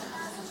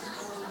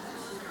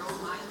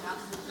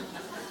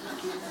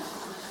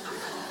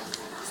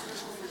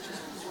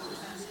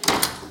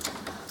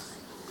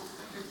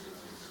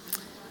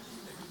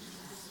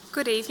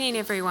Good evening,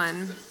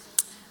 everyone.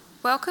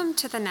 Welcome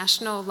to the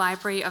National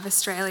Library of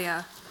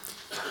Australia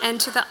and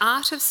to the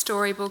Art of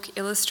Storybook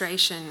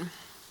Illustration.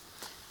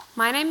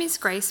 My name is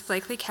Grace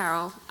Blakely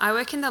Carroll. I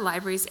work in the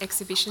library's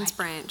exhibitions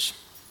branch.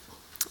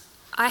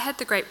 I had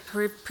the great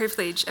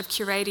privilege of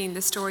curating the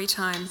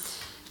Storytime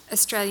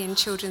Australian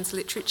Children's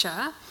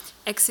Literature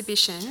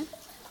exhibition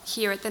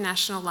here at the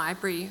National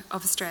Library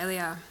of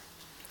Australia.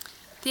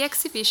 The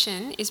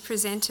exhibition is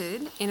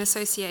presented in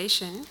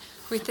association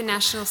with the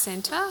National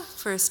Centre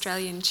for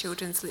Australian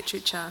Children's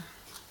Literature.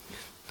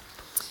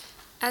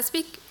 As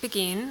we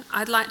begin,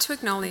 I'd like to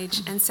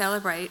acknowledge and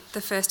celebrate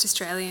the first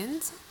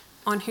Australians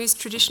on whose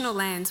traditional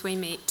lands we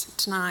meet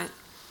tonight.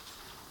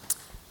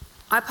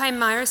 I pay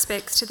my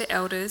respects to the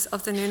elders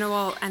of the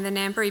Ngunnawal and the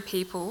Ngambri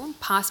people,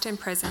 past and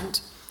present,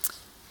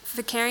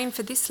 for caring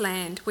for this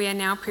land we are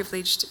now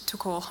privileged to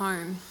call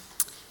home.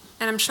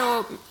 And I'm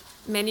sure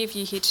many of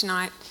you here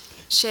tonight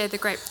share the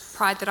great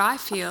pride that I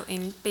feel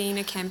in being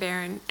a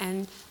Canberran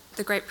and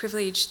the great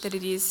privilege that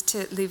it is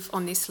to live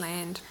on this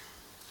land.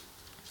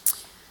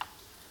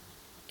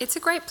 It's a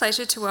great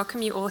pleasure to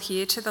welcome you all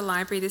here to the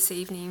library this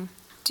evening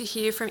to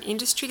hear from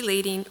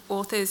industry-leading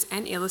authors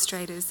and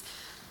illustrators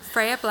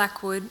Freya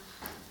Blackwood,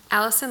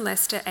 Alison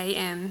Lester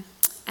AM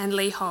and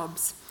Lee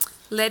Hobbs,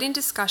 led in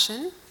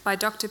discussion by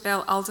Dr.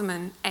 Belle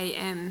Alderman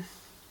AM.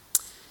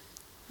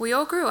 We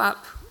all grew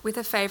up with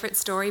a favourite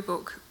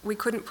storybook we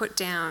couldn't put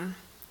down,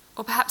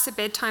 or perhaps a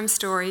bedtime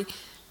story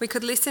we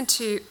could listen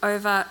to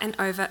over and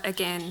over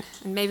again,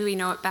 and maybe we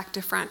know it back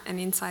to front and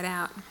inside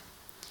out.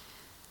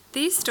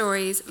 These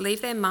stories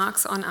leave their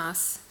marks on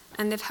us,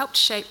 and they've helped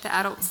shape the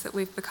adults that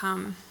we've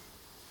become.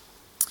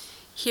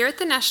 Here at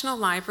the National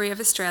Library of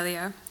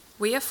Australia,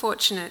 we are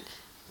fortunate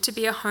to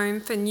be a home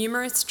for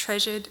numerous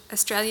treasured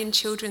Australian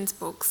children's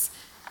books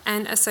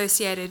and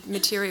associated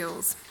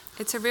materials.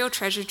 It's a real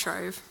treasure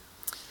trove.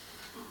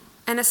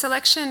 And a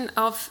selection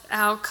of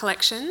our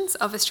collections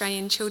of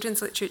Australian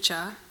children's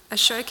literature are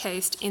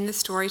showcased in the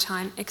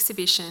Storytime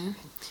exhibition,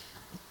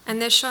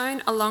 and they're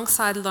shown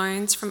alongside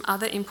loans from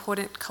other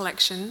important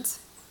collections,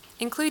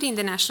 including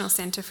the National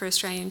Centre for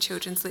Australian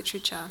Children's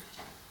Literature.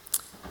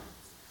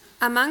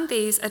 Among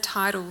these are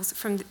titles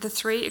from the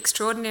three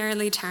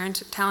extraordinarily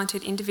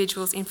talented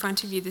individuals in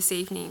front of you this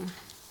evening.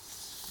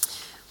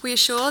 We are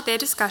sure their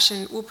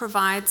discussion will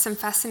provide some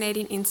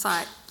fascinating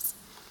insights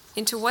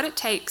into what it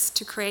takes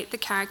to create the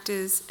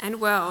characters and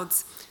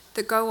worlds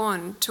that go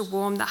on to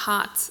warm the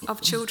hearts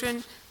of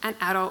children and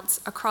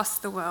adults across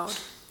the world.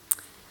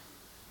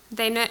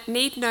 They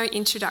need no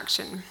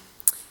introduction,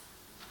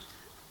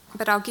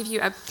 but I'll give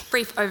you a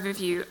brief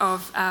overview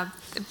of a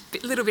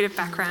little bit of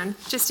background,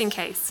 just in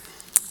case.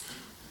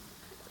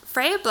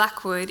 Freya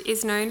Blackwood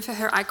is known for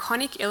her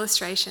iconic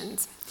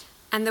illustrations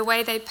and the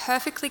way they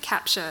perfectly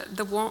capture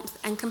the warmth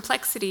and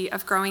complexity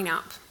of growing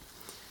up.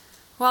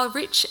 While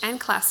rich and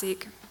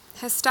classic,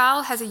 her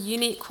style has a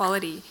unique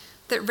quality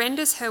that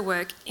renders her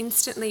work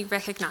instantly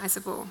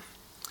recognisable.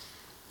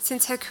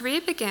 Since her career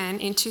began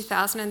in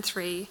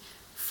 2003,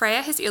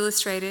 Freya has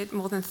illustrated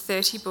more than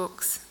 30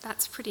 books.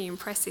 That's pretty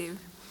impressive.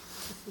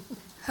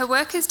 Her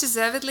work has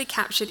deservedly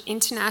captured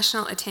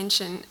international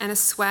attention and a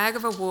swag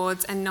of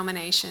awards and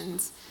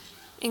nominations,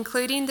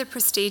 including the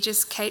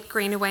prestigious Kate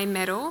Greenaway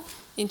Medal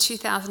in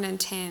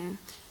 2010,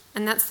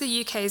 and that's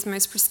the UK's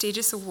most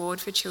prestigious award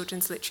for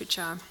children's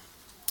literature,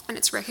 and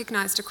it's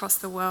recognised across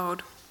the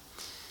world.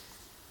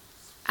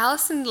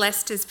 Alison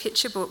Lester's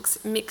picture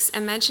books mix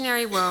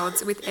imaginary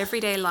worlds with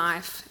everyday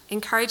life,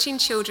 encouraging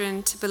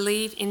children to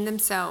believe in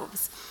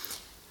themselves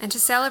and to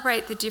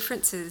celebrate the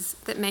differences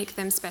that make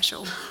them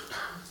special.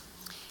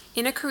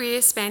 In a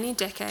career spanning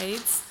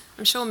decades,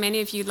 I'm sure many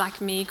of you, like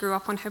me, grew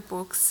up on her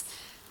books.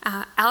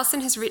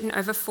 Alison has written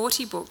over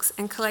 40 books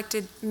and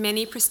collected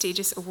many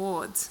prestigious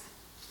awards.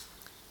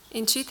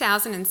 In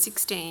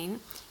 2016,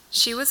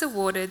 she was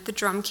awarded the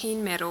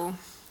Drumkeen Medal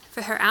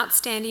for her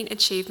outstanding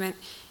achievement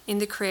in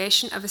the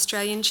creation of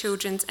Australian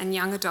children's and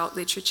young adult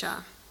literature.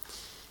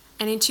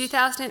 And in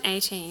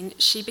 2018,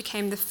 she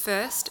became the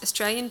first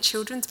Australian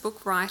children's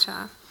book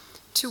writer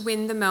to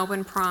win the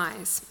Melbourne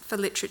Prize for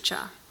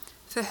Literature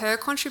for her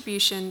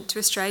contribution to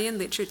Australian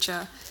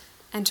literature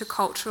and to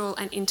cultural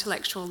and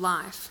intellectual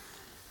life.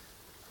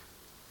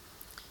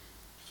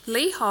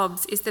 Lee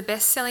Hobbs is the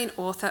best-selling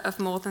author of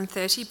more than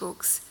 30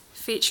 books,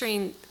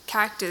 featuring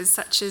characters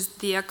such as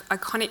the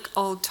iconic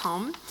Old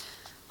Tom,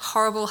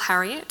 Horrible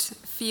Harriet,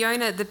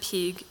 Fiona the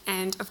Pig,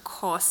 and, of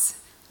course,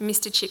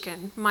 Mr.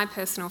 Chicken, my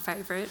personal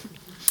favourite.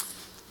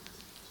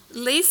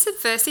 Lee's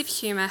subversive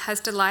humour has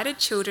delighted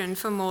children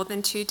for more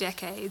than 2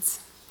 decades.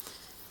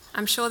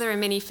 I'm sure there are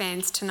many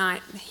fans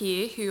tonight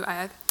here who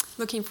are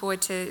looking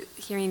forward to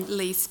hearing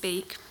Lee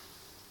speak.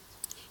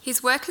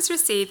 His work has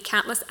received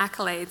countless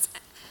accolades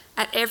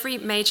at every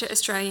major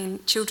Australian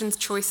Children's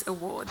Choice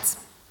Awards.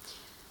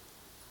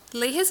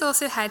 Lee has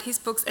also had his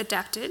books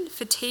adapted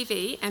for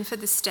TV and for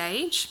the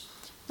stage,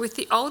 with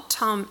the Old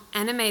Tom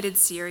animated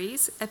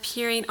series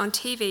appearing on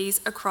TVs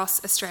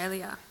across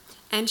Australia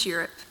and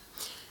Europe,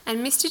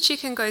 and Mr.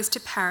 Chicken Goes to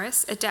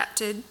Paris,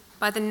 adapted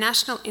by the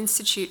National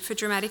Institute for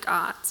Dramatic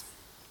Arts,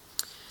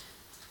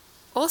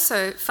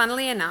 Also,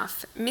 funnily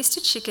enough,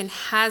 Mr. Chicken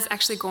has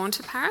actually gone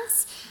to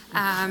Paris,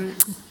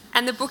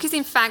 and the book is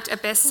in fact a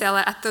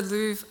bestseller at the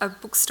Louvre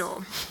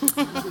bookstore.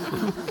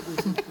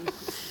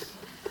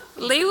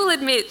 Lee will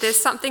admit there's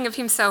something of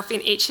himself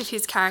in each of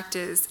his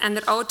characters, and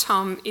that old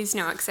Tom is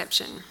no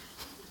exception.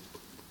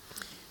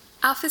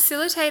 Our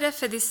facilitator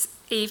for this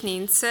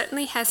evening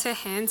certainly has her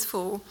hands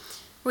full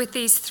with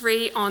these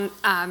three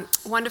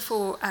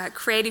wonderful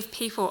creative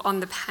people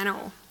on the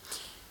panel.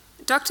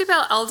 Dr.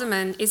 Belle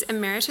Alderman is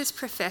Emeritus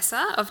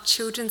Professor of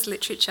Children's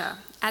Literature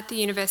at the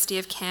University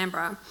of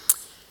Canberra.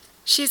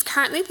 She is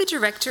currently the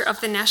Director of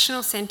the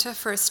National Centre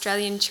for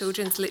Australian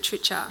Children's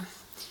Literature.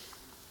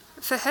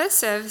 For her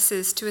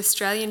services to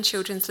Australian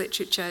children's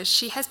literature,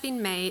 she has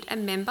been made a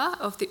member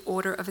of the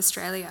Order of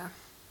Australia.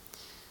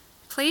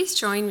 Please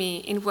join me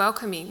in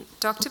welcoming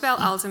Dr. Belle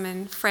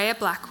Alderman, Freya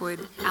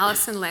Blackwood,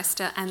 Alison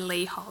Lester and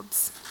Lee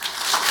Hobbs.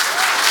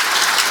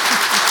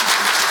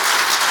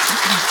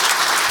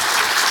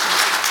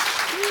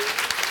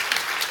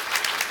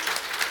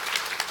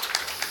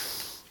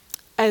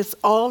 As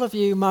all of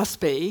you must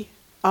be,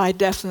 I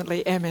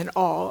definitely am in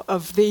awe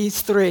of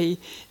these three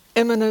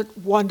eminent,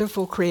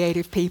 wonderful,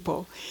 creative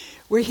people.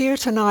 We're here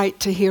tonight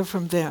to hear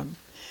from them.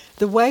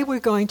 The way we're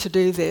going to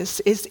do this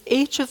is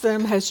each of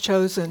them has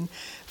chosen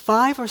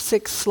 5 or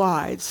 6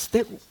 slides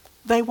that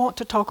they want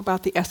to talk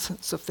about the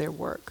essence of their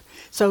work.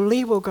 So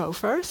Lee will go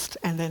first,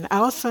 and then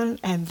Alison,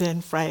 and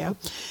then Freya.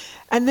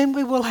 And then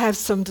we will have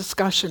some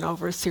discussion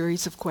over a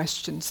series of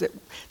questions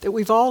that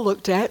we've all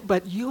looked at,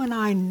 but you and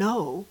I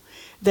know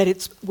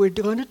that we're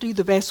going to do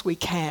the best we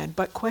can,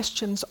 but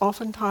questions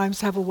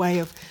oftentimes have a way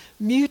of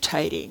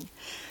mutating.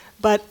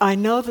 But I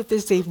know that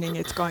this evening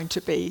it's going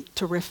to be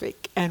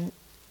terrific. And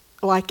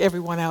like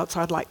everyone else,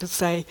 I'd like to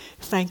say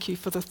thank you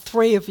for the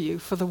three of you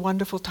for the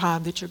wonderful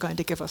time that you're going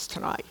to give us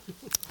tonight.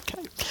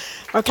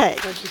 Okay.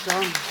 Thank you,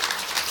 John.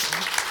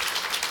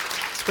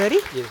 Ready?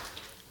 Yeah.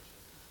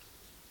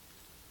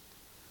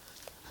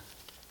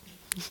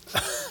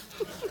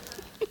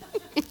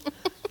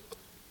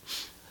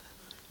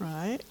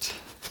 Right.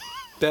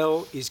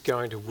 Belle is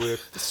going to work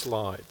the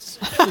slides.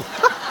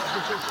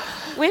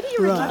 Where do you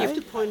reckon Right. you have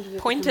to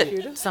point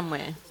it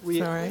somewhere?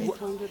 Sorry.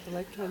 Point at the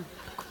lectern.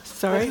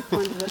 Sorry.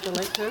 Point it at the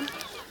lectern.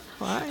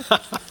 Why?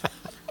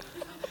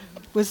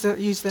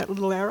 Use that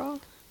little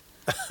arrow?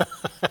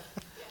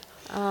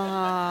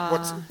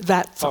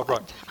 That's all.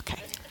 right.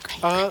 Okay.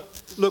 Great.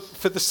 Look,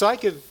 for the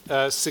sake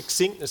of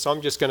succinctness,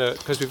 I'm just going to,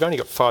 because we've only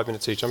got 5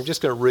 minutes each, I'm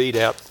just going to read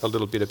out a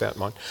little bit about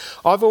mine.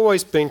 I've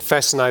always been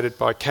fascinated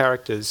by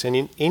characters,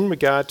 and in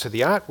regard to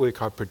the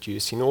artwork I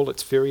produce in all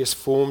its various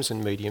forms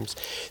and mediums,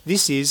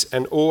 this is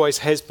and always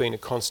has been a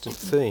constant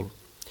theme.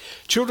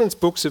 Children's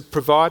books have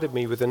provided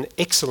me with an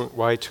excellent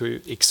way to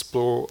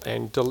explore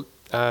and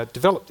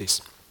develop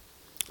this.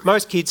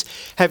 Most kids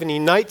have an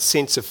innate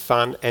sense of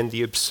fun and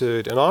the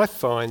absurd, and I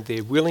find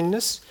their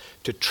willingness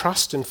to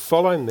trust and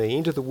follow me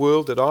into the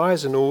world that I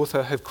as an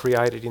author have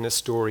created in a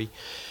story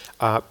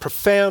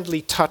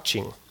profoundly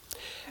touching,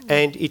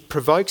 and it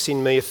provokes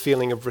in me a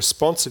feeling of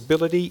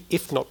responsibility,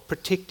 if not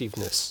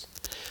protectiveness.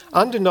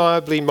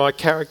 Undeniably, my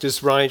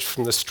characters range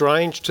from the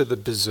strange to the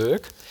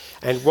berserk,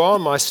 and while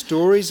my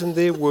stories and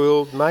their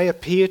world may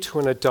appear to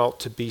an adult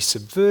to be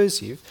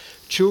subversive,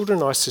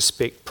 children, I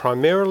suspect,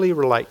 primarily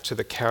relate to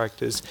the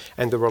characters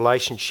and the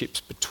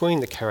relationships between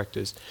the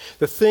characters.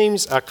 The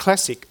themes are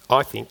classic,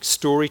 I think,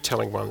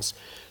 storytelling ones,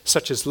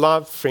 such as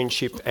love,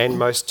 friendship, and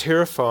most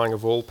terrifying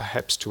of all,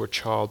 perhaps to a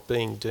child,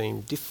 being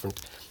deemed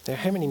different. Now,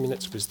 how many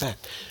minutes was that?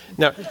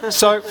 No,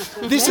 so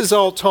this is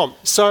old Tom.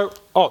 So,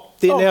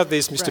 now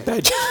there's Mr.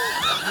 Badger.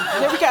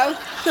 There we go.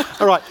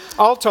 All right,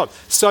 old Tom.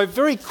 So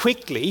very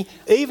quickly,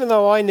 even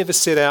though I never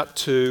set out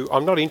to,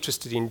 I'm not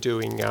interested in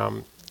doing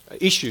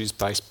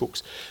issues-based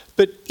books,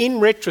 but in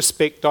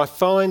retrospect, I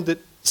find that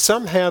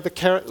somehow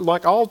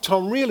like old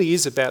Tom really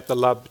is about the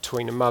love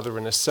between a mother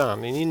and a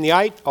son. And in the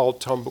 8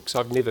 old Tom books,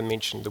 I've never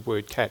mentioned the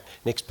word cat.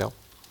 Next, Belle.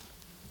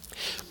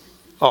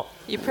 Oh.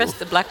 You pressed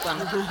the black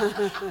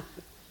one.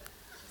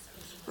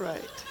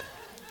 Right.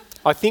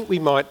 I think we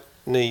might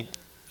need...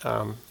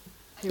 Here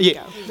we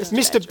go.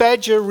 Mr.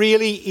 Badger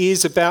really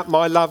is about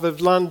my love of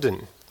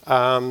London.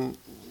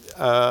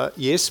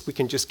 Yes, we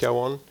can just go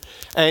on.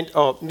 And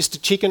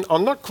Mr. Chicken,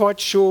 I'm not quite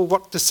sure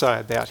what to say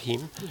about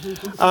him,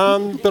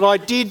 but I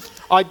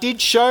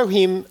did show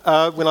him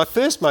when I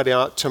first made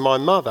it to my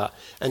mother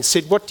and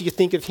said, "What do you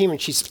think of him?"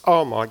 And she said,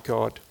 "Oh my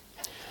God,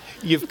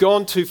 you've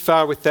gone too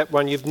far with that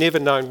one. You've never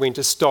known when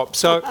to stop."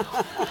 So,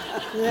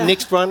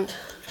 Next one.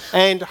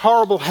 And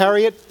Horrible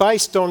Harriet,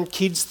 based on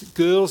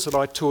girls that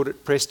I taught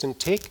at Preston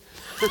Tech.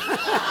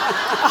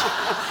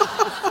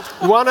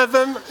 One of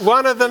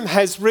them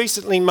has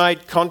recently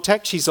made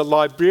contact. She's a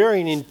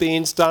librarian in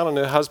Bairnsdale and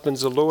her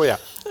husband's a lawyer.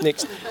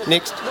 Next.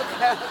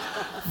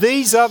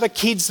 These are the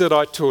kids that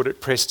I taught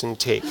at Preston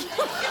Tech.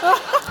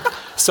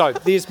 So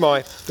there's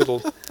my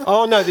little...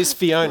 Oh no, there's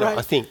Fiona, right.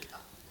 I think.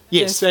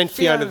 Yes, and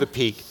Fiona the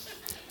pig.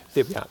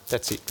 There we are.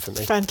 That's it for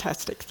me.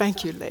 Fantastic.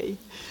 Thank you, Lee.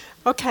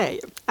 Okay,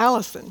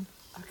 Alison.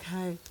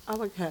 Okay.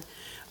 Oh, okay.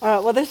 All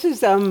right, well, this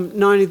is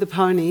Noni the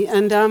pony,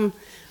 and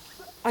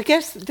I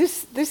guess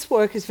this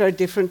work is very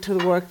different to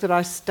the work that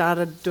I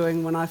started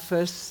doing when I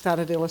first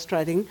started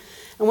illustrating.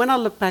 And when I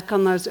look back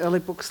on those early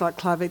books like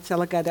Clive Eats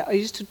Alligator, I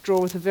used to draw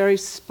with a very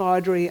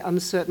spidery,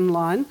 uncertain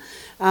line.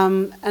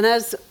 And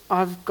as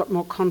I've got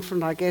more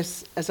confident, I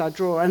guess, as I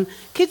draw, and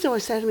kids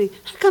always say to me,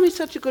 how come you're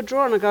such a good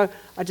drawer? And I go,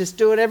 I just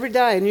do it every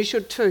day, and you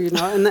should too, you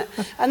know.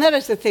 And that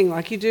is the thing,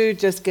 like you do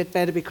just get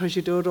better because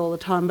you do it all the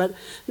time. But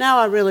now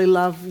I really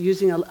love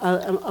using a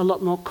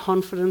lot more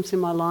confidence in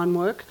my line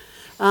work.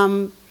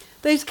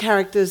 These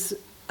characters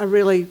are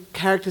really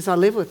characters I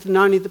live with.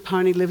 Noni the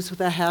pony lives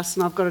with our house,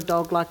 and I've got a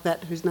dog like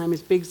that whose name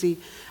is Bigsy,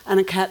 and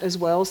a cat as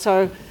well.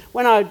 So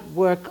when I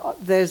work,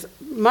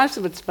 most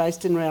of it's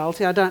based in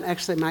reality. I don't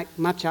actually make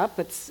much up.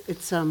 It's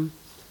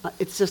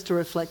just a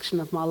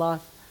reflection of my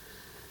life.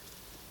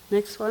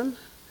 Next one.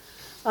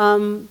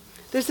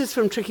 This is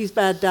from Tricky's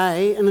Bad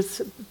Day, and it's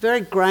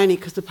very grainy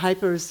because the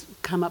paper has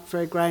come up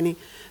very grainy.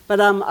 But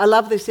I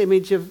love this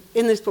image of,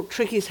 in this book,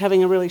 Tricky's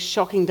having a really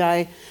shocking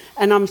day,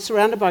 and I'm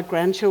surrounded by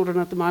grandchildren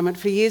at the moment.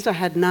 For years I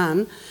had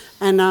none,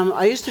 and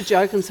I used to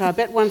joke and say, I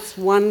bet once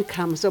one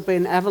comes there'll be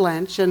an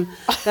avalanche, and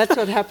that's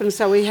what happened.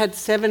 So we had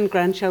 7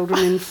 grandchildren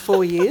in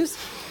 4 years.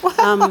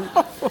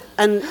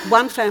 And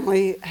one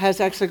family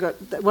has actually got,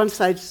 at one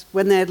stage,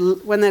 when their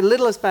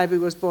littlest baby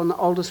was born, the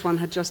oldest one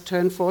had just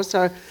turned 4,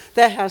 so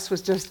their house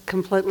was just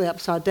completely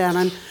upside down.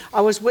 And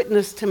I was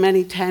witness to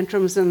many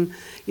tantrums and,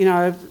 you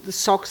know, the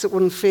socks that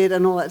wouldn't fit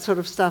and all that sort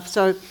of stuff.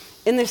 So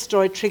in this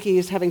story, Tricky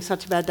is having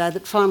such a bad day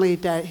that finally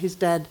his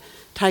dad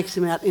takes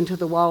him out into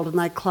the wild, and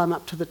they climb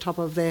up to the top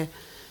of their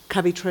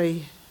cubby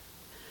tree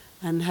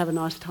and have a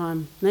nice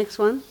time. Next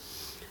one.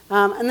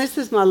 And this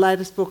is my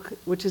latest book,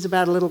 which is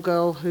about a little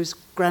girl whose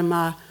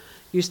grandma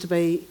used to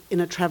be in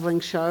a travelling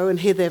show, and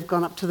here they've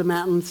gone up to the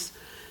mountains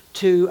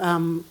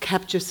to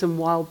capture some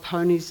wild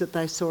ponies that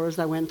they saw as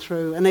they went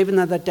through. And even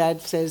though the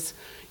dad says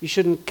you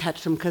shouldn't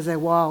catch them because they're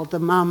wild, the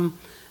mum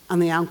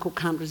and the uncle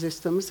can't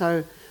resist them,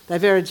 so they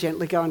very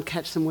gently go and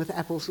catch them with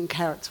apples and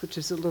carrots, which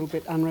is a little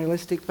bit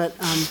unrealistic, but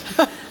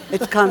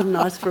it's kind of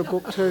nice for a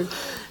book too.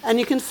 And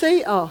you can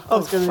see... I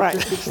was going to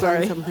just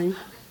explain something.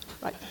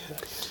 Right.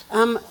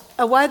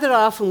 A way that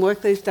I often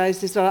work these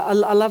days is I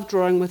love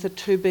drawing with a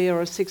 2B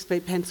or a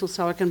 6B pencil,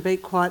 so I can be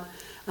quite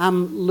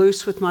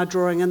loose with my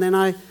drawing, and then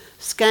I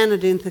scan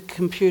it into the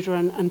computer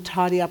and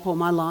tidy up all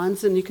my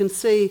lines. And you can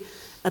see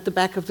at the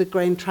back of the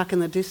green truck in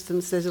the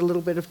distance there's a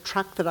little bit of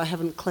truck that I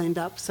haven't cleaned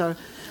up, so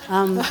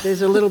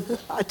there's a little...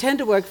 I tend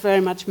to work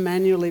very much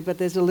manually, but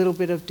there's a little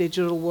bit of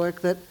digital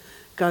work that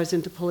goes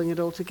into pulling it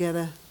all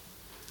together.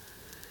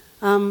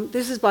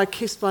 This is by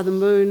Kissed by the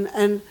Moon,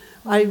 and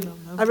I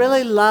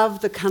really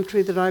love the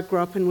country that I grew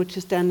up in, which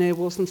is down near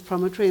Wilson's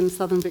Promontory in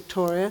southern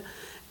Victoria.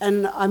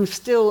 And I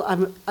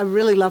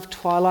really love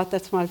twilight.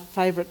 That's my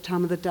favourite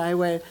time of the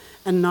day,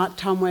 and night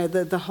time, where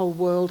the whole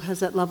world has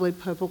that lovely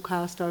purple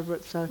cast over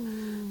it. So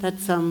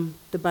that's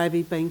the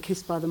baby being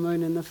kissed by the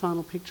moon in the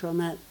final picture on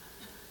that.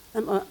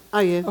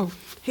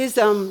 Here's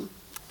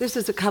this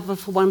is a cover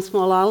for One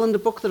Small Island, a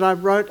book that I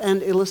wrote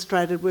and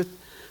illustrated with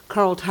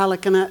Coral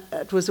Tulloch, and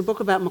it was a book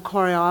about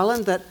Macquarie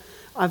Island that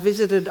I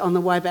visited on the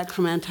way back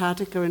from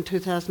Antarctica in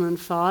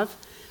 2005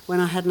 when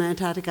I had an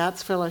Antarctic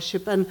Arts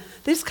Fellowship. And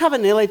this cover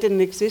nearly didn't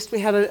exist. We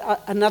had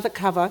another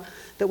cover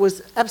that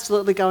was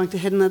absolutely going to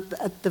head, and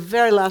at the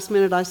very last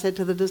minute I said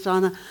to the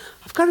designer,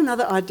 I've got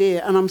another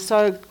idea, and I'm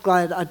so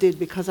glad I did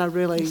because I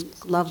really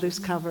love this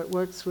cover. It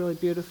works really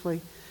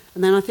beautifully.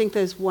 And then I think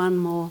there's one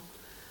more.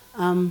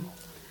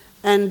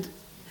 And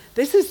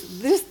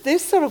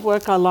this sort of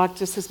work I like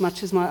just as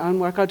much as my own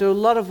work. I do a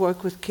lot of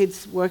work with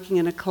kids working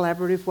in a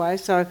collaborative way.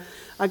 So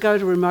I go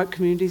to remote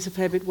communities a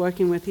fair bit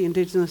working with the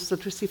Indigenous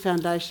Literacy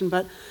Foundation,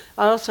 but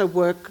I also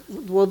work...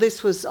 Well,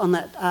 this was on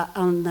that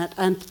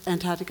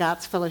Antarctic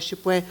Arts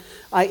Fellowship where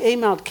I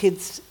emailed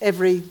kids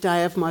every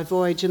day of my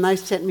voyage, and they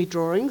sent me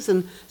drawings.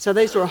 And so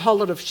these were a whole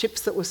lot of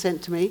ships that were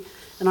sent to me,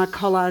 and I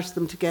collaged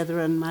them together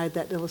and made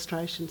that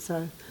illustration.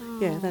 So,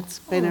 yeah, that's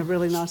been a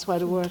really nice way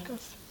to work.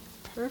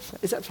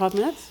 Perfect. Is that 5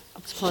 minutes?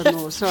 I'll play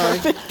more, sorry.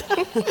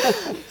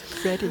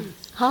 Ready.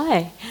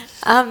 Hi.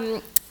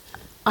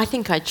 I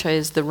think I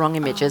chose the wrong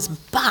images,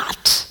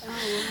 but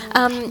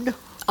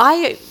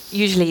I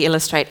usually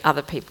illustrate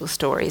other people's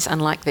stories,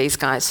 unlike these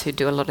guys who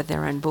do a lot of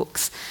their own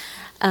books.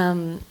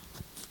 And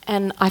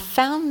I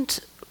found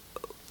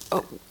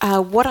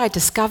what I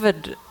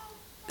discovered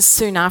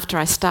soon after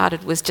I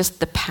started was just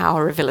the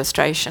power of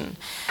illustration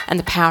and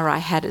the power I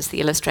had as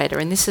the illustrator.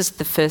 And this is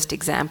the first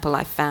example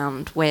I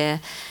found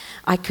where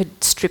I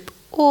could strip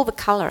all the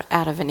colour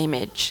out of an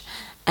image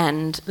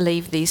and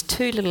leave these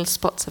 2 little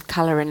spots of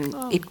colour, and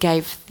it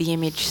gave the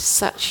image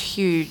such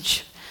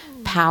huge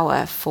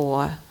power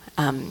for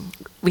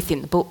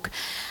within the book.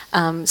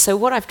 So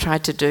what I've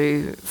tried to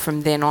do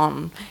from then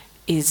on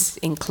is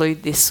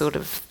include this sort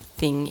of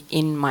thing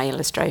in my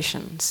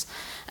illustrations.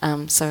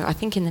 So I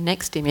think in the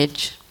next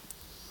image,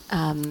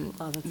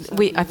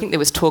 I think there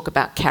was talk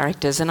about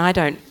characters, and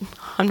I'm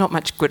not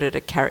much good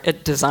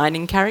at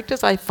designing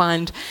characters. I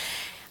find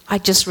I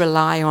just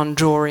rely on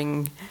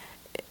drawing.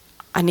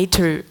 I need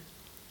to,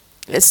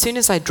 as soon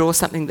as I draw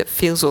something that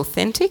feels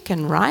authentic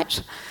and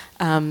right,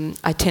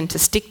 I tend to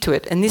stick to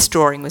it. And this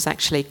drawing was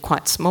actually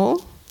quite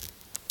small.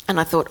 And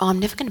I thought, I'm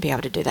never going to be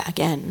able to do that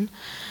again.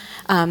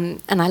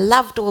 And I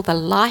loved all the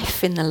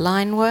life in the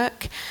line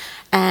work.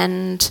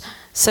 And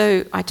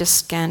so I just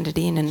scanned it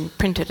in and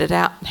printed it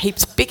out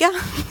heaps bigger,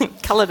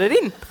 coloured it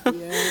in.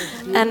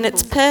 And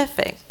it's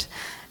perfect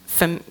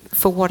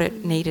for what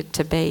it needed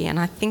to be. And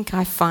I think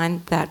I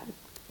find that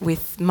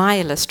with my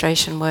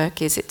illustration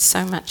work is it's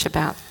so much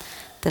about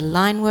the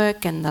line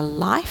work and the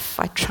life.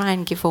 I try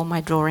and give all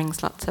my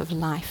drawings lots of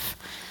life.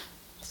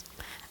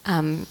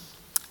 And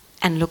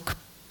look,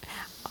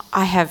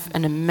 I have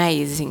an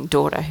amazing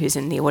daughter who's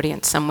in the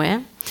audience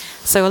somewhere.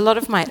 So a lot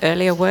of my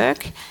earlier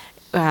work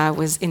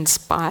was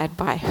inspired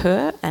by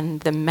her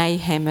and the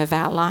mayhem of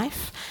our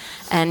life.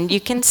 And you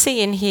can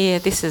see in here,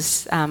 this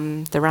is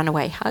the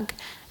runaway hug,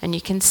 and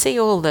you can see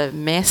all the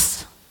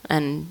mess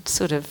and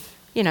sort of,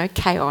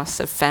 chaos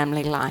of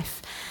family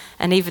life.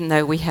 And even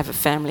though we have a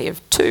family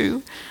of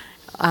 2,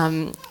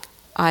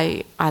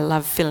 I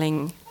love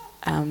filling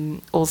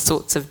all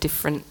sorts of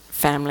different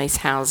families'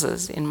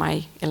 houses in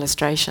my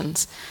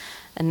illustrations.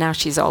 And now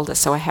she's older,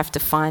 so I have to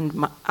find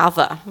my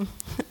other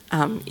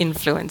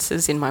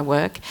influences in my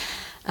work.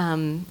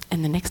 And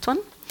the next one.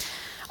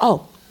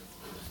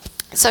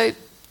 So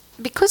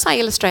because I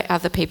illustrate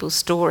other people's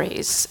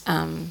stories,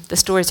 the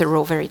stories are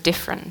all very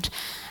different.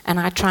 And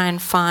I try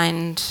and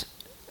find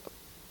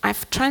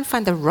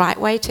the right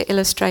way to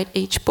illustrate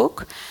each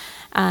book.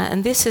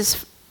 And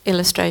this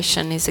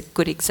illustration is a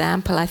good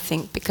example, I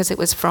think, because it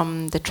was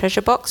from The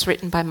Treasure Box,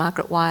 written by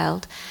Margaret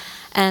Wilde.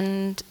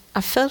 And I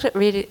felt it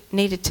really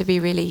needed to be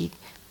really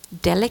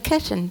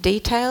delicate and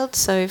detailed.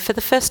 So for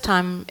the first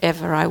time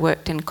ever, I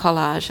worked in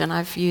collage, and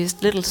I've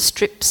used little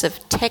strips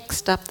of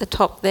text up the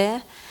top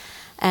there.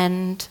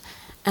 And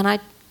I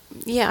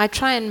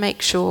try and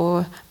make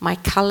sure my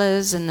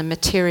colours and the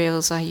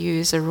materials I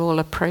use are all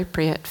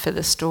appropriate for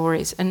the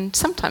stories. And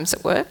sometimes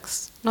it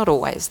works, not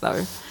always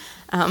though.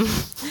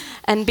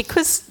 And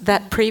because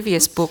that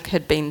previous book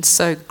had been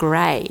so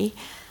grey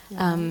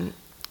and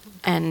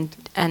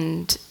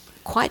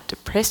quite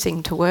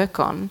depressing to work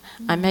on,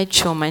 I made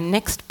sure my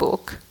next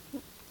book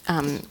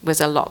was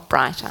a lot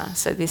brighter.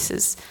 So this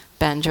is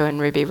Banjo and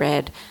Ruby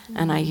Red,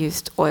 and I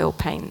used oil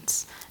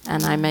paints,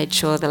 and I made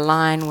sure the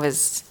line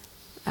was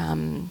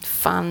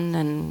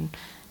fun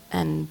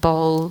and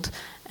bold,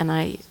 and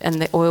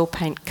the oil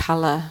paint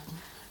colour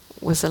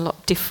was a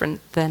lot different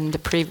than the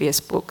previous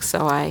book.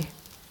 So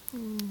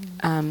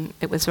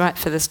it was right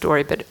for the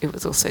story, but it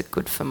was also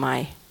good for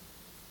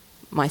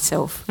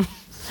myself.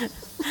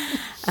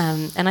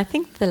 And I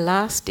think the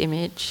last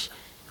image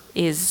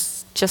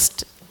is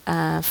just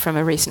from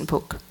a recent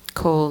book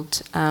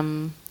called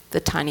The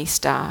Tiny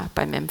Star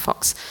by Mem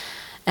Fox.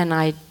 And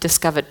I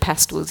discovered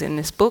pastels in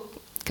this book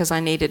because I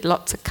needed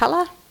lots of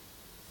colour.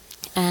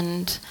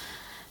 And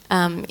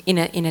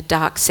in a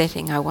dark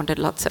setting, I wanted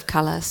lots of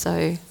colour.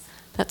 So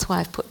that's why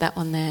I've put that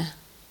one there.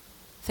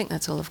 I think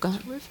that's all I've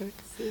got. Terrific.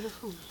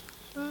 Beautiful.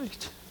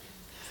 Right.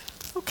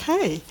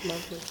 Okay.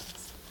 Lovely.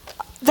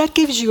 That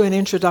gives you an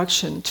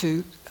introduction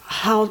to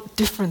how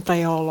different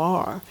they all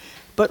are.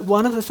 But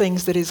one of the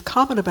things that is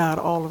common about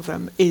all of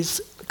them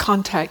is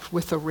contact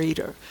with the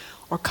reader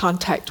or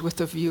contact with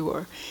the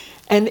viewer.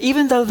 And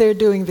even though they're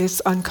doing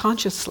this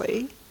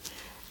unconsciously,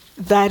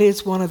 that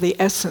is one of the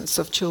essence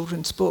of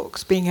children's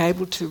books, being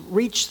able to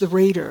reach the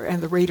reader,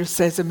 and the reader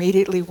says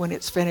immediately when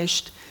it's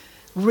finished,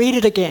 read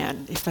it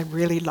again if they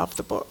really love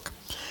the book.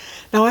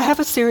 Now, I have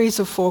a series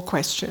of 4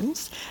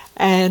 questions,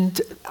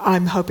 and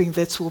I'm hoping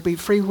this will be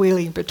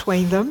freewheeling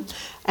between them,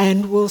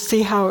 and we'll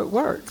see how it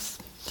works.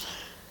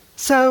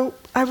 So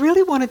I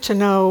really wanted to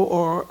know,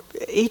 or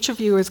each of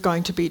you is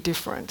going to be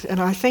different, and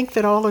I think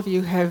that all of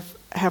you have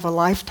a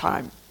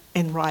lifetime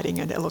in writing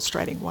and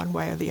illustrating one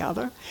way or the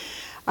other.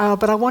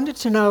 But I wanted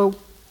to know,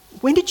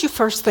 when did you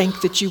first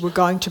think that you were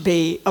going to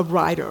be a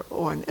writer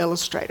or an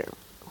illustrator?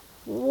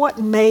 What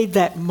made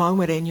that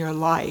moment in your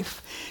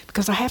life?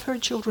 Because I have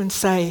heard children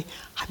say,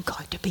 I'm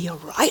going to be a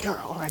writer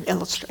or an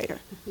illustrator.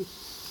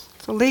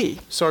 So Lee.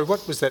 Sorry,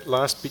 what was that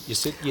last bit you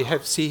said? You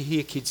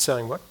hear kids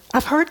saying what?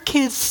 I've heard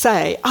kids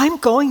say, I'm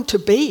going to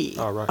be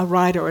right. a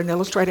writer or an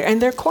illustrator,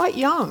 and they're quite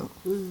young.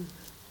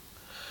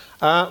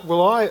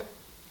 Well,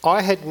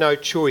 I had no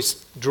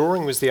choice.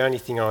 Drawing was the only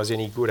thing I was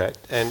any good at.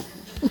 And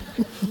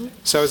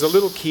so as a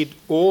little kid,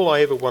 all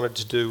I ever wanted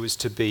to do was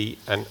to be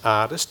an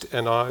artist,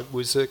 and I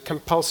was a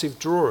compulsive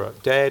drawer.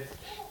 Dad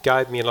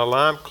gave me an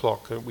alarm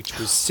clock which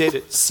was set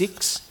at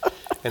 6,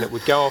 and it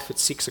would go off at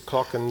 6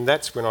 o'clock, and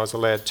that's when I was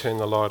allowed to turn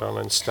the light on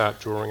and start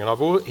drawing.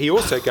 And he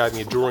also gave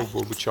me a drawing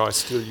board, which I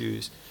still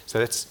use.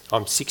 So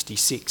I'm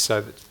 66,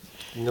 so that's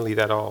nearly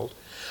that old.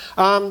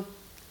 I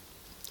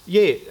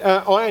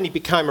only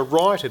became a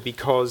writer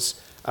because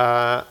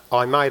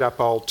I made up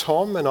Old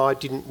Tom, and I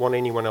didn't want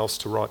anyone else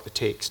to write the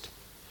text.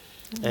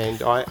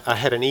 And I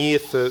had an ear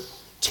for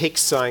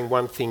text saying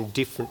one thing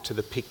different to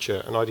the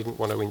picture, and I didn't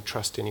want to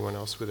entrust anyone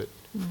else with it.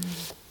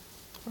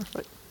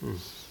 Perfect.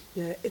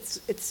 Yeah,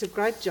 it's a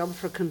great job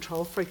for a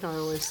control freak, I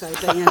always say,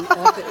 being an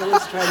author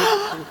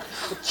illustrator.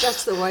 It's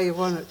just the way you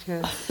want it,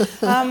 yeah.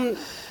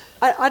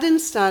 I didn't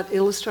start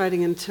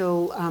illustrating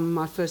until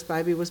my first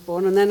baby was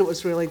born, and then it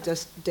was really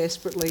just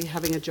desperately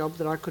having a job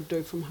that I could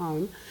do from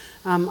home.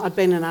 I'd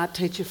been an art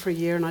teacher for a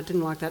year, and I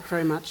didn't like that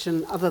very much,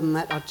 and other than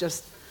that, I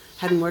just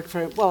hadn't worked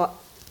very... Well,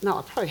 no,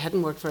 I probably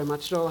hadn't worked very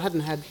much at all. I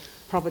hadn't had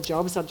proper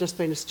jobs. I'd just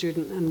been a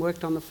student and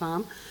worked on the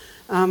farm.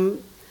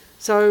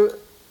 So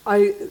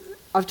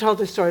I've told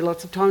this story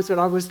lots of times, but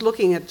I was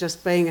looking at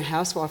just being a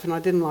housewife, and I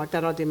didn't like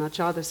that idea much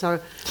either. So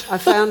I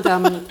found,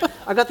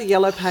 I got the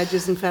Yellow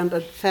Pages and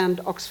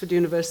found Oxford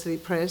University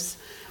Press,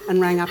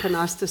 and rang up and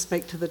asked to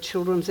speak to the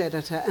children's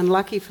editor. And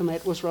lucky for me,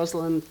 it was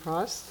Rosalind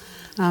Price.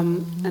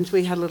 And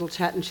we had a little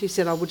chat, and she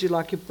said, "Oh, would you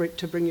like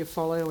to bring your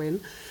folio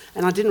in?"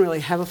 And I didn't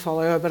really have a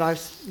folio, but I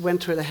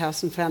went through the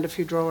house and found a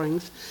few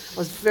drawings. I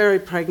was very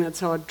pregnant,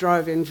 so I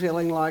drove in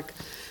feeling like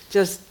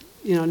just,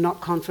 not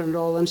confident at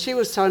all. And she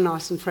was so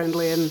nice and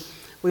friendly, and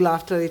we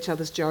laughed at each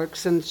other's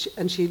jokes, and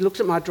she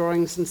looked at my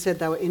drawings and said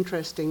they were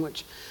interesting,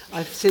 which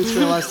I've since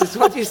realised is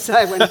what you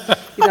say when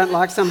you don't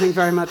like something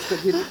very much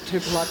but you're too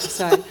polite to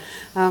say.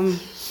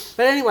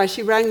 But anyway,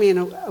 she rang me in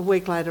a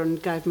week later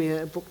and gave me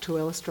a book to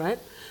illustrate.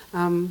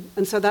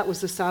 And so that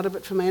was the start of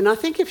it for me. And I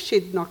think if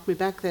she'd knocked me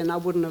back then, I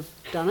wouldn't have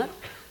done it.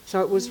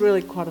 So it was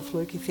really quite a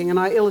fluky thing. And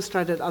I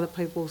illustrated other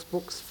people's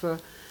books for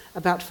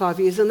about 5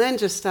 years, and then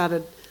just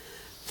started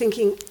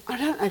thinking, I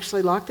don't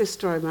actually like this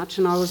story much.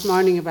 And I was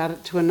moaning about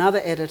it to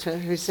another editor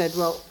who said,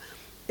 well,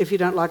 if you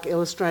don't like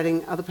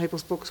illustrating other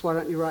people's books, why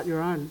don't you write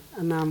your own?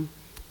 And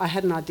I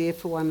had an idea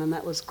for one, and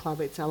that was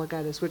Club Eats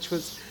Alligators, which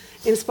was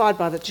inspired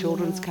by the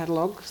children's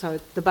catalogue, so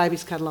the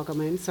babies' catalogue, I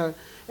mean. So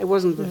it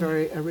wasn't the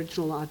very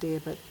original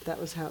idea, but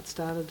that was how it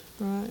started.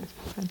 Right,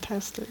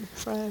 fantastic.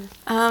 Freya?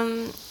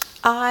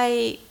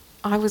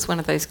 I was one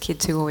of those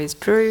kids who always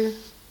drew,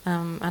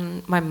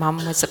 and my mum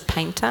was a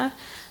painter,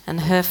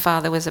 and her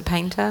father was a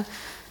painter.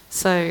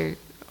 So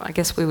I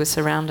guess we were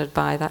surrounded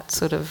by that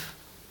sort of,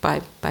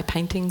 by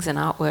paintings and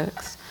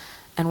artworks.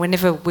 And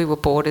whenever we were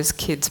bored as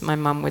kids, my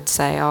mum would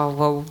say, oh,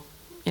 well,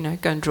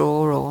 go and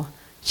draw, or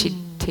she'd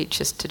teach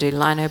us to do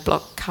lino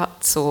block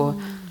cuts or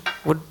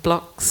wood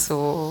blocks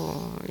or,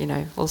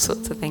 all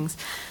sorts of things.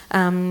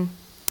 And,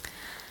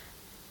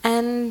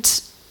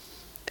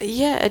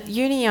 yeah, at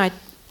uni I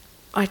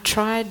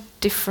tried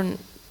different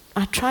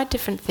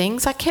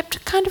things. I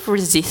kept kind of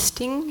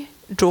resisting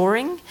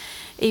drawing,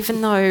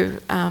 even though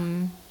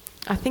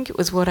I think it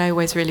was what I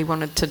always really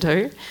wanted to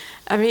do.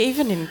 I mean,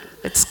 even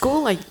at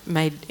school I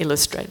made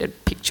illustrated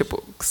picture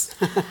books.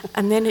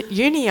 And then at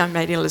uni I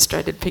made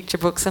illustrated picture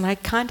books, and I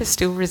kind of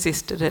still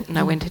resisted it, and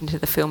I went into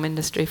the film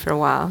industry for a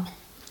while.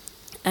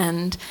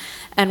 And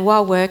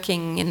while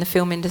working in the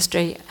film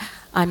industry,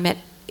 I met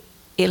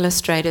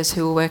illustrators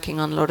who were working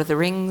on Lord of the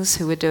Rings,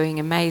 who were doing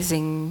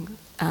amazing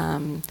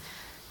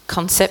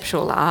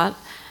conceptual art,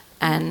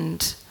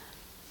 and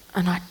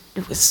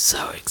it was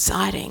so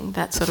exciting,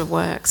 that sort of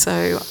work.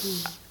 So,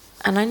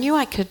 and I knew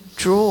I could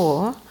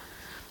draw,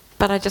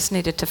 but I just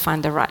needed to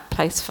find the right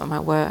place for my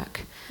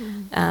work.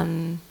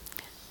 And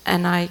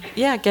I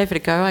gave it a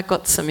go. I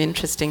got some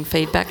interesting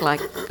feedback,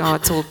 like, oh,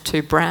 it's all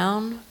too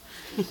brown,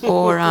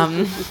 or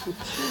it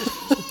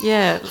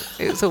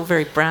was all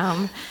very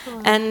brown,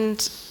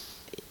 and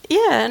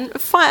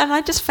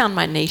I just found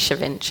my niche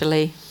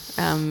eventually.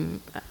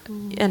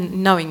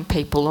 And knowing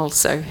people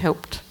also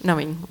helped.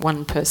 Knowing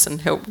one person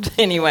helped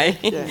anyway.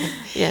 To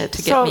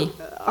get me.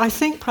 I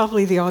think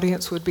probably the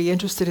audience would be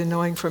interested in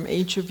knowing from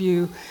each of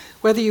you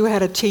whether you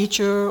had a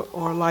teacher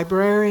or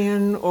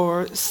librarian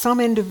or some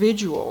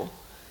individual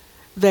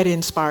that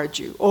inspired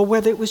you, or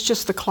whether it was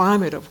just the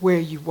climate of where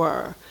you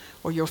were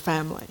or your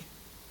family.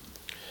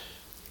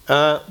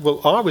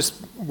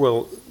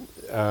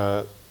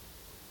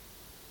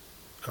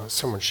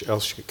 Someone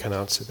else can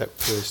answer that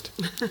first.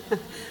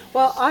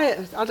 Well, I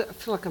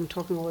feel like I'm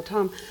talking all the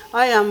time.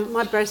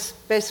 My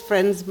best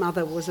friend's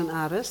mother was an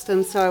artist,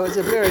 and so as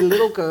a very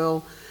little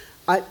girl,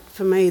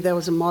 for me there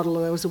was a model,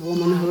 there was a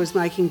woman who was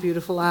making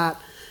beautiful art.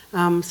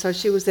 So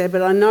she was there.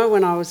 But I know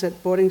when I was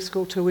at boarding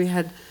school too, we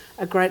had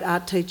a great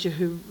art teacher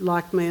who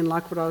liked me and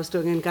liked what I was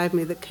doing and gave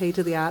me the key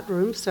to the art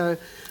room, so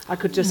I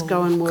could just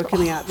go and work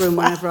in the art room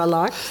whenever I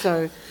liked.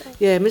 So,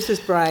 yeah,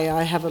 Mrs. Bray,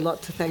 I have a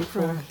lot to thank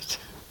for. Right.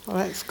 Well,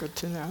 that's good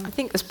to know. I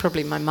think it was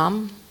probably my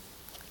mum.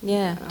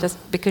 Yeah, just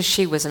because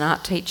she was an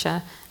art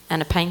teacher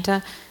and a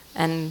painter,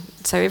 and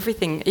so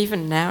everything,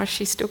 even now,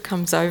 she still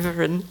comes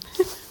over and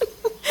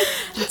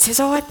says,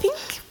 oh, I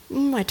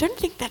don't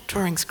think that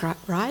drawing's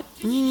right.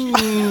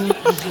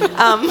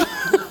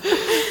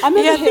 I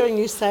remember hearing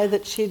you say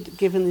that she'd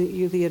given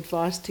you the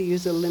advice to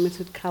use a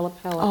limited colour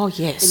palette. Oh,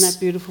 yes. In that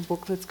beautiful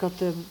book that's got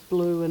the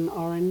blue and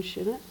orange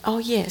in it. Oh,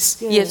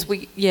 yes. Yeah. Yes,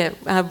 we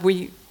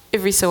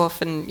every so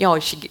often,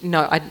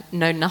 I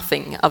know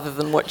nothing other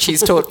than what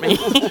she's taught me.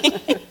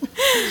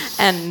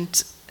 And,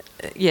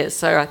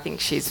 so I think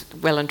she's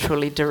well and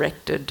truly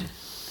directed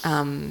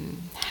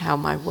how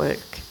my work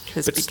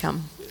has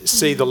become.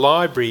 See, the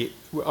library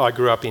I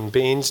grew up in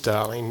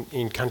Bairnsdale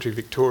in country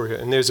Victoria,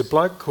 and there's a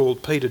bloke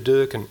called Peter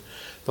Durkin,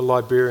 the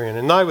librarian,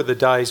 and they were the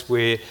days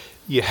where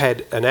you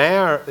had an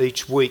hour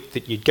each week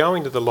that you'd go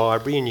into the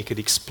library and you could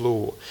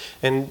explore.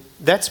 And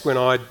that's when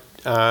I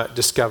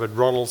discovered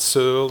Ronald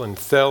Searle and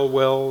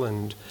Thelwell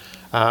and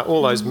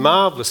all those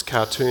marvellous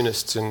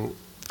cartoonists and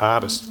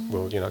artists,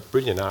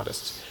 brilliant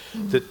artists,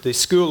 that the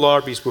school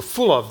libraries were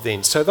full of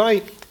then. So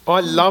I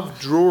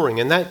loved drawing,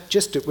 and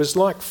it was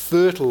like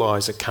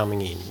fertiliser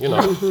coming in,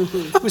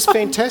 It was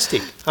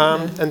fantastic.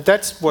 And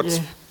that's what's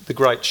the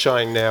great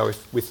shame now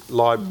with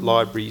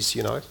libraries,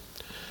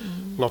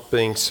 not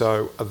being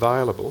so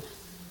available.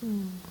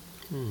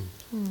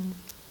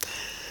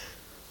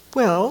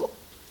 Well,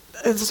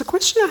 there's a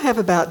question I have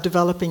about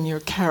developing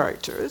your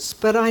characters,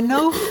 but I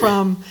know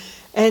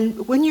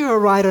and when you're a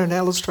writer and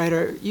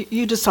illustrator,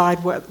 you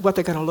decide what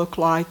they're going to look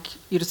like,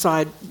 you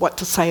decide what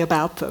to say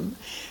about them.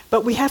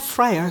 But we have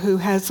Freya, who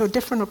has a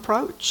different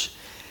approach.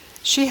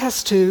 She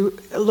has to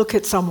look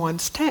at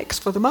someone's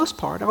text for the most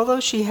part, although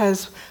she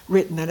has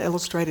written and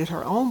illustrated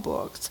her own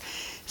books.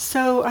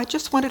 So I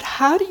just wondered,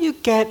 how do you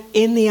get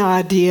in the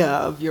idea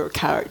of your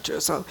character?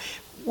 So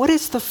what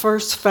is the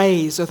first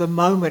phase or the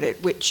moment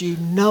at which you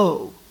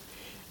know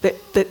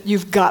that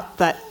you've got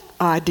that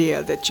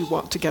idea that you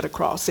want to get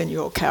across in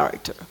your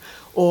character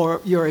or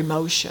your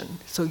emotion?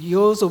 So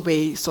yours will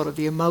be sort of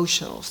the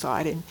emotional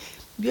side, and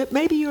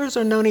maybe yours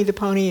are Noni the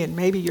Pony and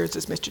maybe yours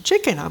is Mr.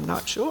 Chicken, I'm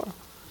not sure.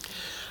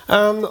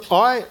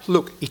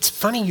 Look, it's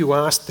funny you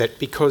asked that,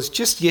 because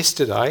just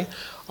yesterday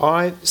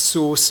I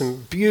saw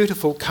some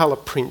beautiful colour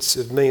prints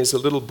of me as a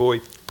little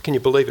boy, can you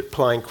believe it,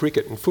 playing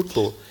cricket and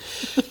football.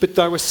 But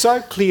they were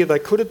so clear they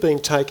could have been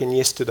taken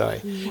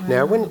yesterday. Wow.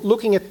 Now, when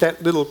looking at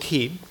that little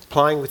kid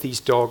playing with his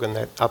dog and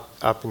that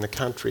up in the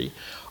country,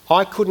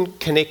 I couldn't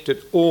connect at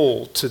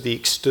all to the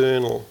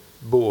external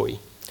boy.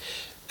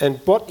 And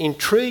what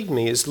intrigued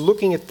me is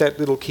looking at that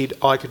little kid,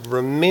 I could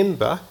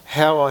remember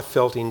how I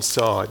felt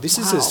inside. This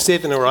is a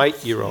 7 or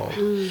 8 year old.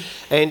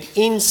 And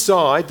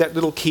inside, that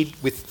little kid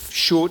with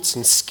shorts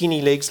and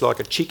skinny legs like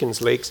a chicken's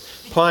legs,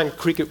 playing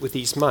cricket with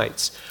his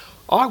mates,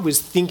 I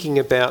was thinking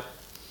about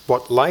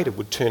what later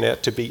would turn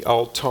out to be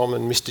Old Tom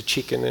and Mr.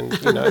 Chicken, and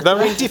they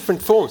were in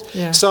different forms.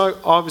 Yeah. So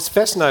I was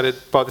fascinated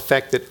by the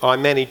fact that I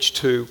managed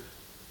to,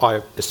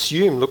 I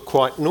assume, look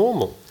quite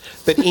normal.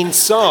 But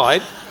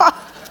inside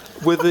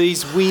were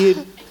these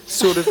weird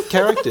sort of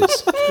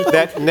characters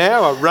that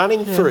now are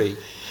running free.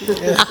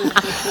 Yeah.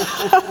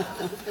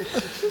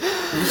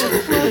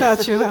 What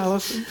about you,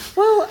 Alison?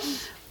 Well,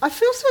 I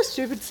feel so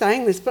stupid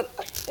saying this, but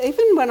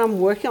even when I'm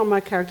working on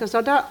my characters,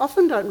 I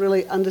often don't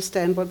really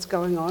understand what's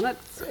going on.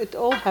 It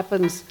all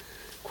happens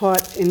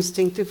quite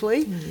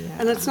instinctively. Yeah.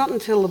 And it's not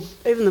until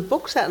even the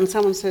book's out and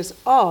someone says,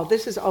 oh,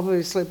 this is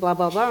obviously blah,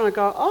 blah, blah, and I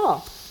go,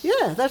 oh,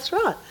 yeah, that's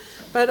right.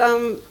 But,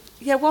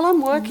 while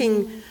I'm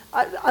working,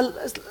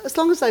 as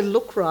long as they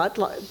look right,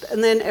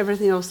 and then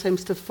everything else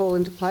seems to fall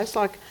into place.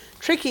 Like,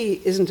 Tricky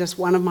isn't just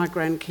one of my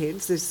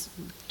grandkids, this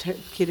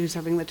kid who's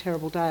having the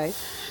terrible day,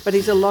 but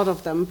he's a lot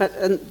of them. But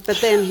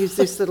then he's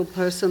this little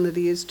person that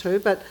he is too.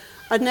 But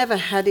I'd never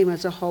had him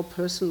as a whole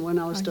person when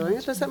I was doing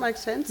it. Does that make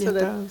sense? Yeah, so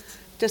that it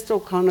just all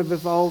kind of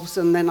evolves,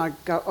 and then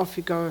off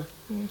you go.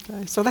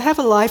 Okay. So they have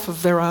a life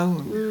of their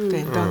own,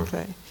 then, don't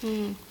they?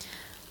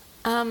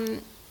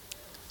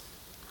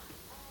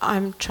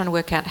 I'm trying to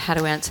work out how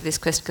to answer this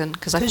question,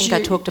 because I think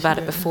I talked about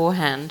it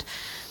beforehand.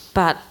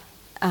 But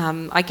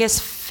I guess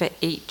for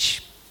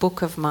each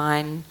book of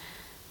mine,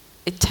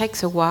 it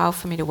takes a while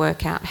for me to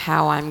work out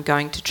how I'm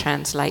going to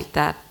translate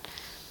that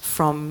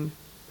from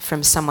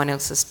someone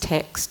else's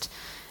text,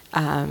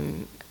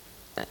 and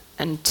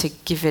to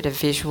give it a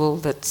visual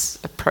that's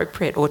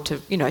appropriate, or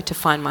to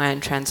find my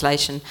own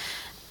translation.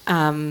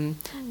 And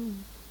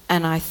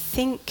I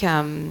think,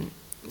 and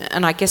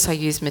I guess I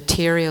use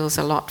materials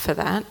a lot for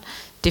that.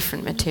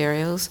 Different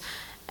materials,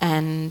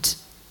 and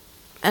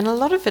a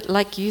lot of it,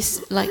 like you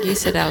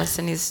said,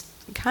 Alison, is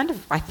kind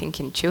of, I think,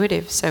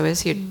 intuitive. So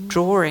as you're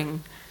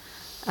drawing,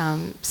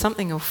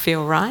 something will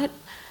feel right.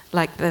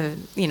 Like the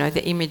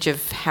image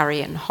of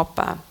Harry and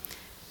Hopper.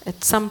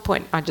 At some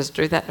point, I just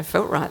drew that and it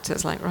felt right. So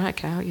it's like, right,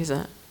 okay, I'll use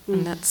that,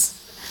 and that's.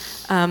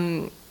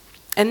 And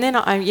then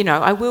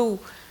I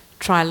will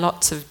try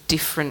lots of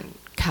different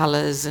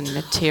colours and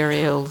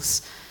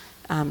materials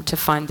to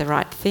find the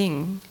right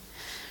thing.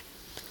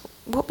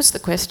 What was the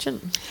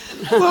question?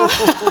 Well,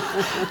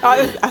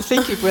 I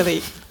think you've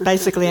really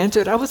basically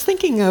answered. I was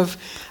thinking of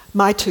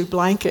My Two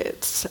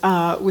Blankets,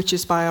 which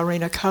is by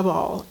Irina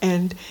Cabal,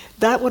 and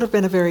that would have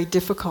been a very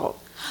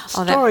difficult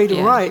story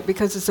to write,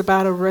 because it's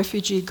about a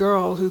refugee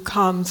girl who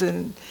comes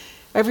and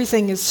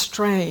everything is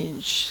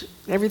strange,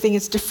 everything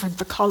is different,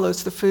 the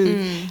colours, the food.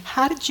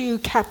 How did you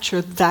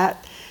capture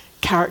that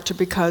character?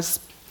 Because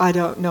I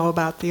don't know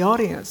about the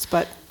audience,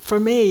 but for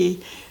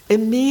me,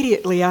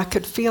 immediately I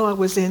could feel I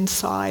was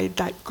inside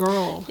that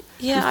girl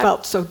who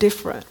felt so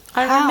different.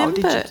 I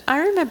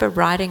remember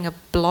writing a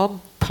blog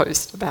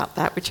post about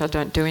that, which I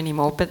don't do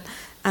anymore, but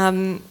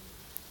I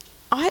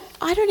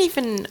don't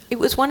even... It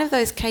was one of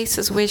those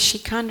cases where she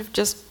kind of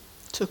just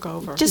Took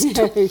over. just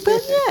took,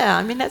 but yeah,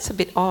 I mean, that's a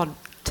bit odd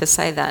to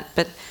say that,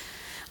 but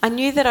I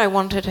knew that I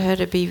wanted her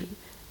to be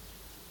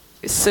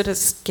sort of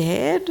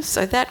scared,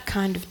 so that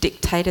kind of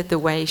dictated the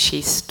way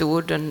she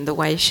stood and the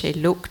way she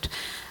looked.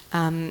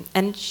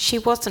 And she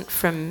was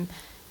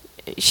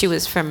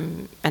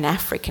from an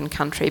African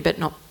country, but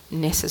not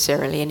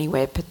necessarily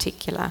anywhere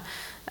particular.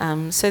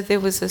 So there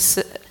was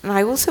and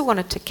I also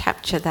wanted to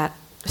capture that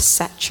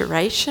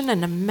saturation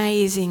and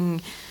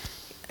amazing,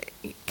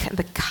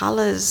 the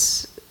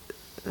colours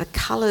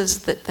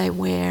that they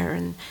wear,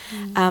 and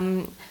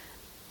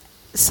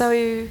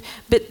so,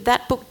 but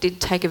that book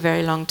did take a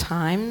very long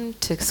time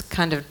to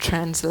kind of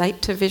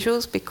translate to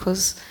visuals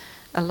because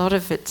a lot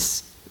of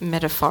it's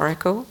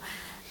metaphorical.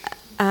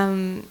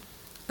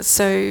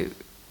 So,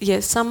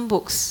 yeah, some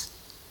books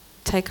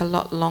take a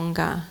lot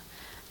longer.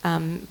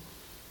 And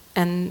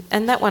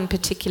that one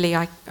particularly,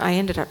 I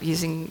ended up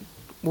using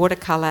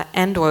watercolour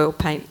and oil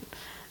paint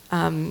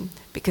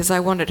because I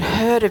wanted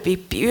her to be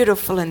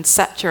beautiful and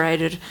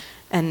saturated,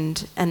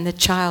 and the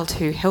child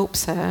who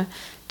helps her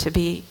to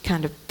be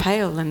kind of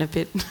pale and a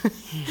bit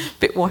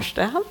washed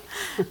out.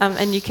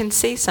 And you can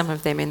see some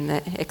of them in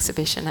the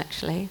exhibition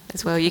actually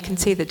as well. You can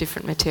see the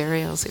different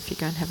materials if you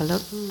go and have a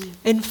look.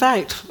 In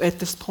fact, at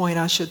this point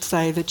I should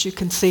say that you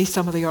can see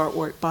some of the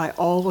artwork by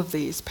all of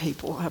these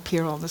people up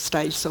here on the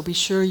stage, so be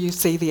sure you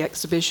see the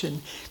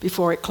exhibition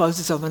before it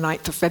closes on the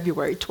 9th of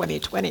February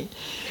 2020.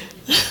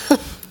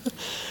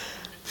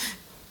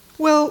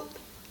 Well,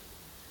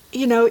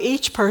 you know,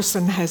 each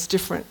person has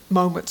different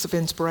moments of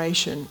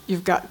inspiration.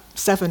 You've got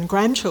 7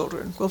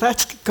 grandchildren. Well,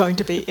 that's going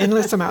to be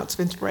endless amounts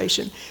of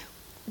inspiration.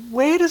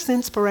 Where does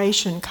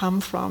inspiration come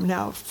from?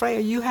 Now,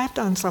 Freya, you have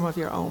done some of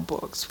your own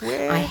books.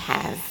 I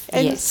have,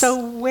 and yes.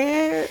 So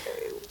where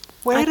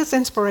does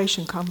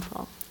inspiration come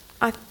from?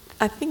 I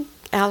think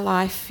our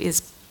life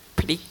is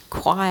pretty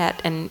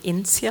quiet and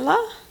insular,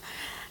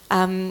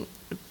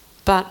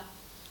 but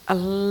a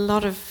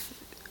lot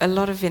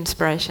of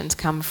inspirations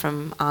come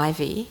from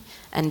Ivy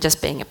and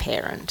just being a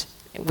parent,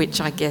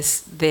 which I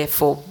guess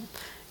therefore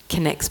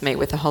connects me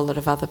with a whole lot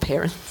of other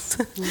parents,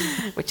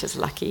 which is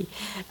lucky.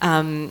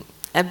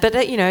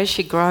 But you know, as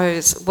she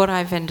grows, what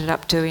I've ended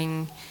up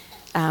doing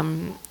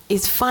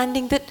is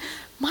finding that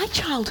my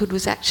childhood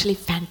was actually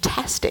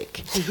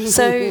fantastic.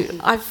 So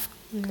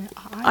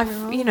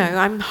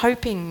I'm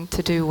hoping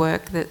to do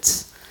work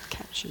that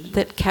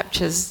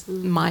captures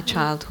my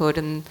childhood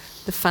and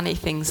the funny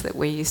things that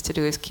we used to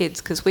do as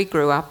kids, because we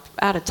grew up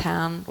out of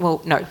town.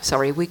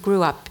 We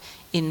grew up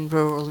in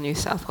rural New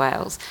South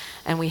Wales,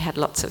 and we had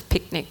lots of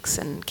picnics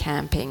and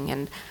camping,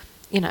 and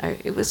you know,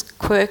 it was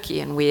quirky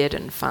and weird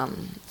and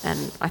fun,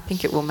 and I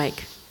think it will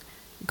make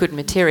good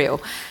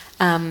material.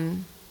 But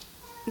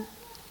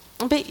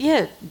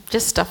yeah,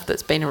 just stuff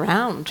that's been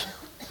around.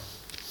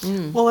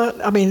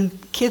 Well, I mean,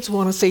 kids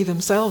want to see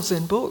themselves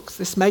in books.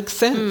 This makes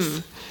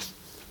sense.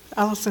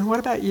 Alison, what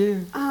about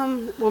you?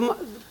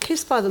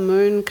 Kissed by the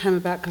Moon came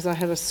about because I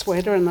had a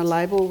sweater and the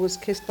label was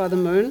Kissed by the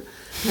Moon.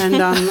 And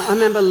I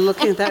remember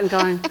looking at that and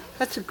going,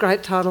 that's a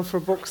great title for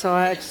a book, so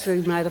I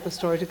actually made up a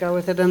story to go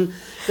with it. And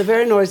the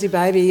very noisy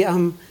baby,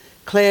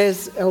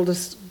 Claire's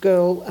eldest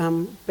girl,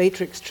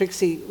 Beatrix,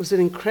 Trixie, was an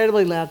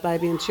incredibly loud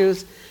baby, and she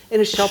was in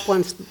a shop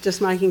once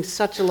just making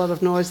such a lot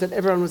of noise that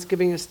everyone was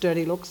giving us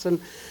dirty looks. And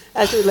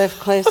as we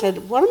left, Claire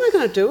said, what am I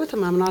going to do with her,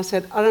 Mum? And I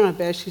said, I don't know,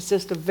 Bear, she's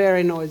just a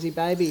very noisy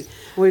baby.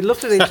 And we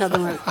looked at each other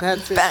and went,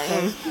 that's it.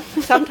 So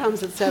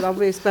sometimes it's that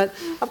obvious. But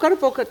I've got a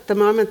book at the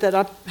moment that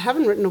I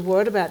haven't written a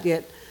word about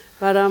yet.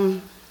 But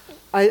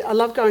I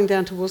love going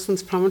down to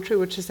Wilson's Promontory,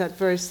 which is that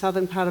very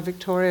southern part of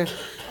Victoria,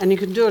 and you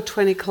can do a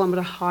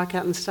 20-kilometre hike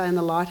out and stay in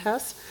the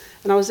lighthouse.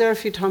 And I was there a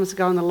few times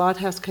ago, and the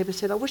lighthouse keeper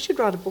said, I wish you'd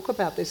write a book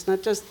about this. And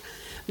that just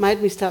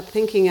made me start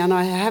thinking, and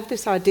I have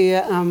this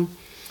idea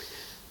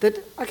that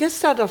I guess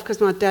started off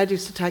because my dad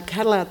used to take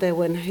cattle out there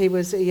when he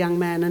was a young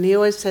man, and he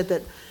always said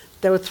that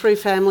there were 3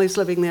 families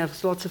living there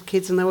with lots of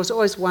kids, and there was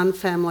always one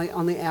family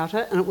on the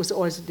outer, and it was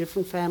always a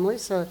different family,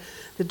 so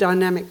the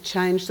dynamic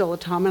changed all the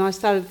time. And I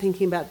started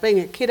thinking about being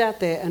a kid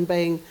out there and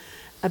being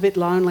a bit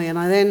lonely, and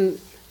I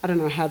don't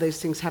know how these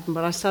things happen,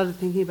 but I started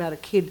thinking about a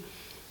kid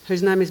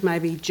whose name is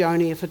maybe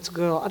Joni if it's a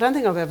girl. I don't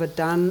think I've ever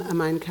done a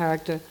main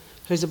character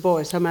who's a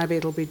boy, so maybe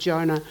it'll be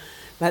Jonah.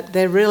 But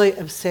they're really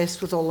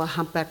obsessed with all the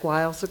humpback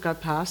whales that go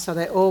past, so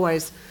they're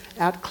always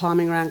out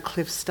climbing around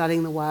cliffs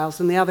studying the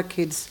whales, and the other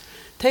kids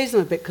tease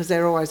them a bit because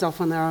they're always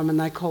off on their own, and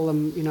they call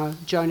them, you know,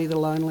 Joni the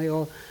Lonely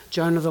or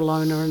Jonah the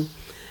Loner. And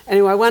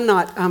anyway, one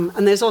night,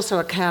 and there's also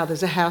a cow,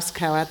 there's a house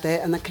cow out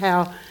there, and the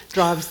cow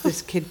drives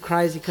this kid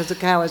crazy because the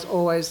cow is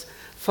always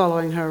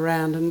following her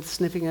around and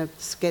sniffing a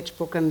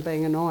sketchbook and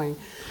being annoying.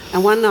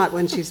 And one night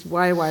when she's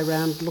way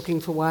around looking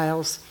for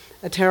whales,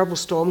 a terrible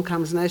storm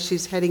comes, and as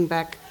she's heading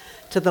back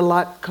to the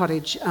light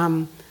cottage,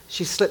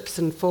 she slips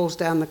and falls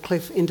down the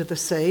cliff into the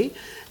sea,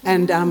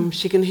 and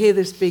she can hear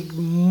this big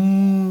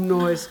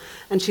noise,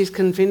 and she's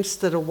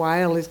convinced that a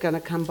whale is going to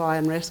come by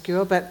and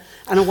rescue her,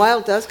 and a whale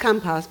does come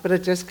past, but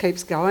it just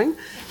keeps going,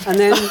 and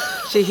then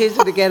she hears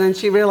it again, and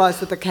she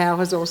realises that the cow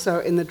is also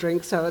in the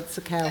drink, so it's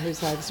the cow who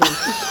saves her.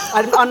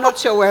 I'm not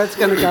sure where it's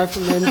going to go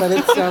from then, but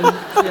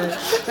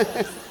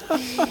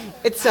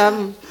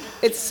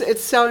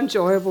it's so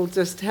enjoyable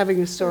just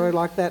having a story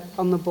like that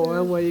on the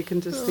boil where you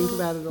can just think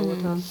about it all the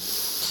time.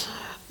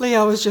 Lee,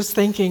 I was just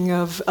thinking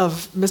of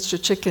Mr.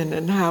 Chicken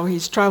and how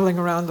he's travelling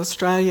around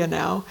Australia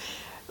now.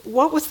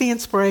 What was the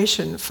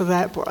inspiration for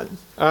that one?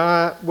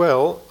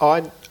 Well,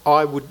 I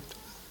would,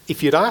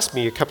 if you'd asked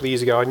me a couple of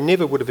years ago, I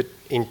never would have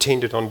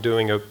intended on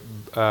doing a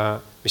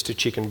Mr.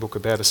 Chicken book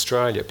about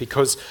Australia,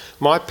 because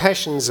my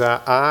passions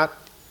are art,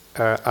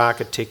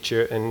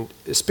 architecture, and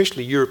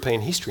especially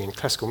European history and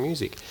classical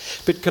music.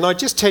 But can I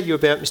just tell you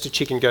about Mr.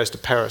 Chicken Goes to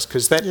Paris,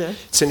 because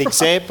it's an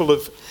example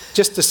of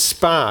just a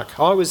spark.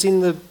 I was in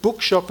the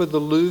bookshop of the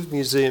Louvre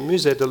Museum,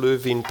 Musée du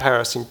Louvre in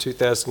Paris in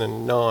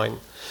 2009,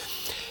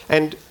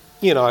 and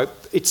you know,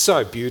 it's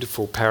so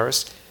beautiful,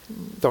 Paris,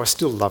 though I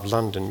still love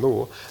London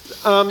more.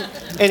 And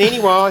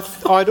anyway,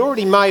 I'd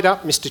already made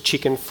up Mr.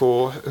 Chicken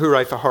for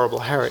Hooray for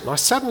Horrible Harriet, and I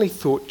suddenly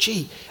thought,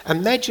 gee,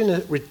 imagine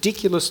a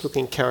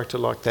ridiculous-looking character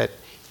like that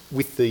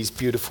with these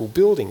beautiful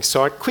buildings.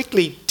 So I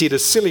quickly did a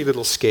silly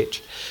little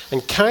sketch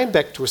and came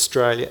back to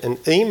Australia and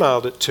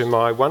emailed it to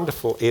my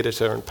wonderful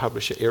editor and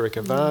publisher,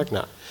 Erica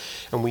Wagner.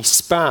 And we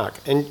spark.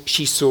 And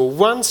she saw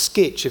one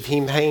sketch of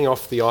him hanging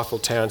off the Eiffel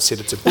Tower and said,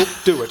 it's a book,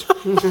 do it.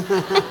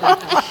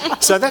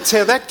 So that's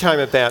how that came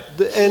about.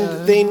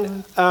 And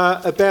then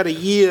about a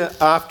year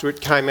after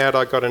it came out,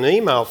 I got an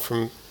email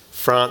from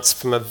France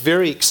from a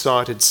very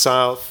excited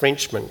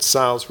Frenchman,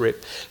 sales rep,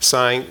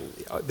 saying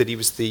that he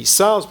was the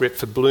sales rep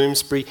for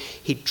Bloomsbury.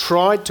 He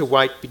tried to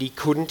wait, but he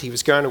couldn't. He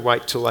was going to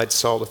wait till they'd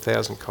sold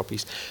 1,000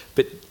 copies.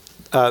 But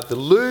the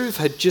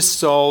Louvre had just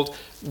sold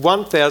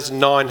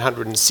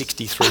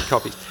 1,963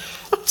 copies.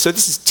 So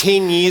this is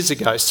 10 years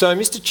ago. So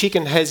Mr.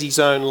 Chicken has his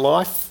own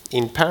life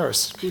in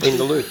Paris, in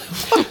the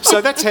Louvre.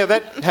 So that's how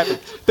that happened.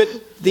 But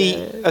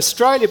the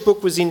Australia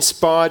book was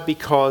inspired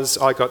because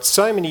I got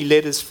so many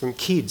letters from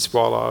kids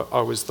while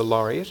I was the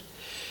laureate,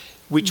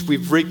 which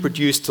we've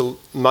reproduced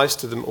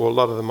most of them, or a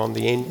lot of them, on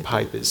the end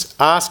papers,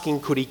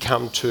 asking could he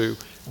come to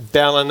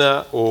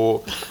Ballina or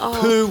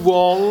Poo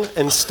Wong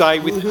and stay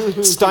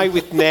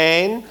with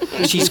Nan.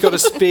 She's got a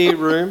spare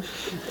room.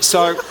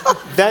 So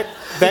that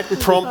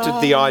prompted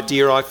the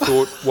idea. I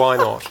thought, why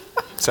not?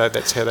 So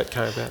that's how that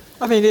came about.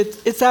 I mean,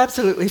 it's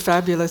absolutely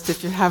fabulous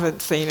if you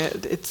haven't seen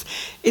it.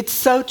 It's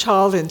so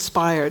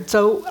child-inspired.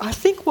 So I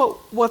think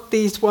what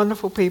these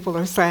wonderful people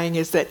are saying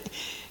is that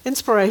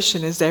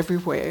inspiration is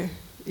everywhere.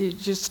 You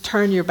just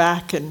turn your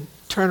back and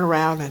turn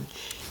around and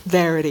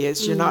there it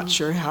is. You're not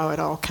sure how it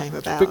all came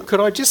about. But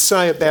could I just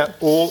say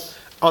about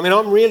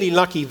I'm really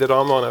lucky that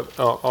I'm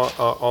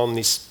on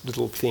this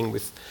little thing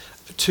with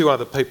two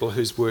other people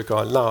whose work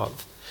I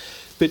love.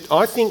 But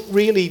I think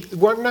really,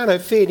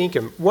 fair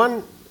dinkum,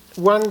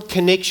 one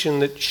connection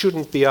that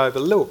shouldn't be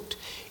overlooked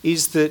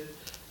is that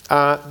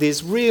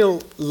there's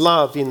real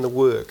love in the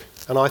work.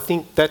 And I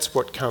think that's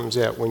what comes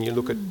out when you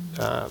look at,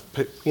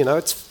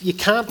 you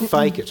can't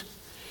fake it.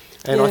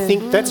 And I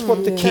think that's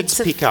what the kids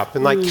pick up,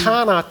 and they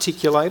can't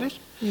articulate it.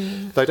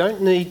 They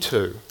don't need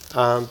to,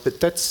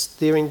 but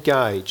they're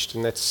engaged,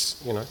 and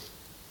that's, you know.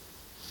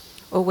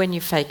 Or when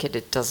you fake it,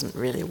 it doesn't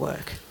really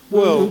work.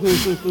 Well,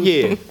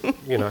 yeah,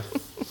 you know.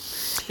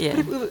 Yeah.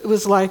 It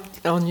was like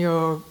on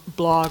your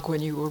blog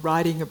when you were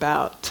writing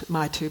about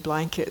My Two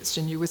Blankets,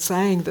 and you were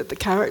saying that the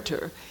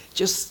character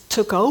just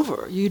took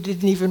over. You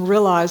didn't even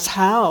realise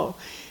how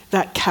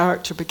that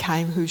character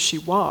became who she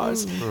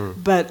was,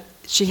 but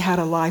she had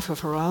a life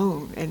of her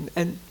own,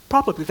 and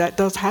probably that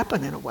does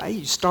happen in a way.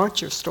 You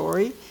start your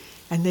story,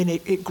 and then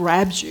it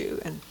grabs you,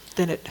 and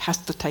then it has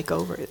to take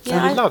over.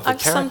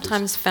 I've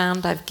sometimes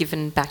found I've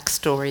given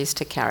backstories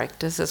to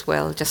characters as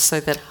well, just so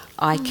that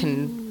I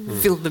can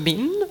fill them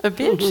in a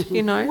bit,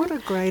 you know. What a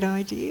great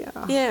idea.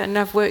 Yeah, and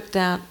I've worked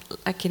out,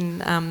 like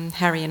in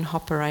Harry and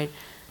Hopper, I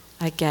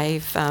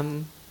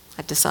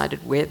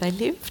decided where they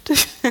lived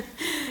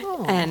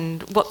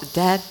and what the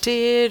dad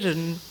did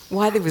and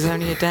why there was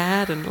only a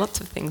dad and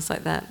lots of things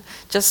like that,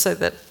 just so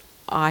that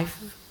I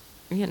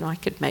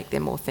could make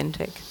them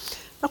authentic.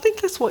 I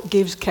think that's what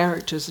gives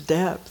characters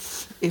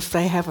depth, if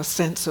they have a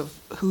sense of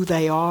who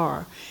they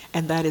are,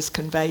 and that is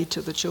conveyed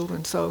to the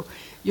children. So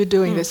you're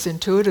doing this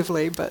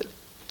intuitively, but it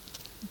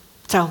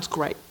sounds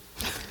great.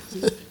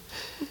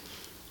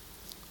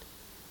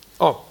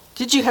 Oh.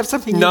 Did you have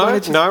something you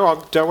wanted to... No,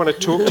 I don't want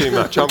to talk too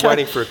much. I'm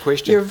waiting for a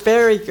question. You're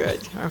very good.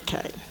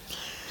 Okay.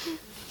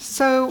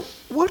 So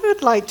what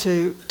I'd like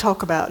to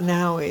talk about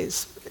now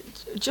is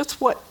just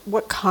what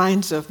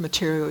kinds of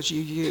materials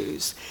you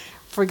use.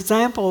 For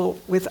example,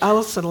 with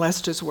Alison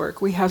Lester's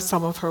work, we have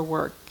some of her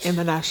work in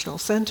the National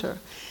Centre.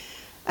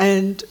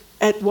 And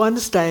at one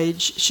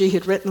stage, she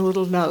had written a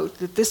little note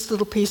that this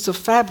little piece of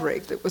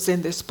fabric that was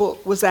in this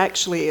book was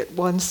actually at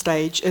one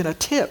stage in a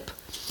tip.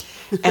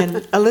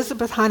 And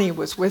Elizabeth Honey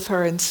was with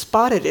her and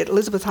spotted it.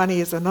 Elizabeth Honey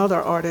is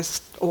another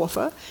artist,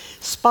 author,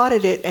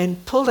 spotted it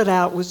and pulled it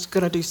out, was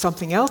going to do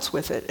something else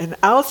with it. And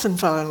Alison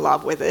fell in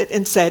love with it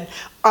and said,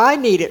 I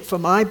need it for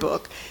my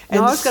book. And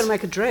No, I was going to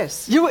make a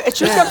dress.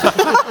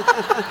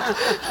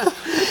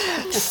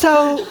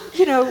 So,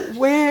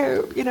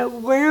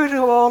 where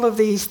do all of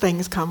these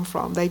things come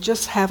from? They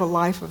just have a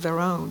life of their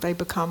own. They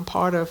become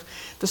part of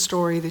the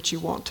story that you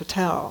want to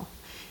tell.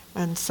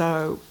 And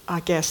so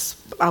I guess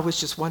I was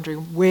just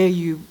wondering where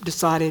you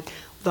decided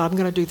that I'm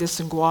going to do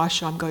this in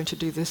gouache, I'm going to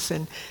do this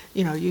in,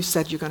 you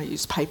said you're going to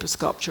use paper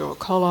sculpture or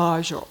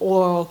collage or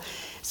oil.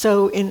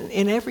 So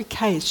in every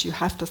case, you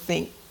have to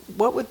think,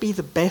 what would be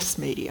the best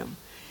medium?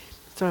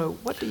 So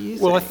what do you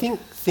think? Well, I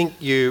think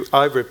you,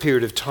 over a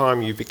period of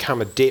time, you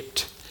become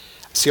adept.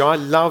 See, I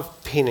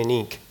love pen and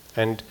ink,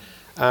 and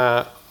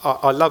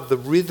I love the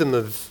rhythm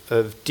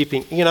of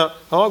dipping.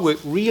 I work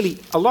really...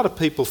 A lot of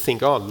people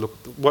think, oh, look,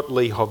 what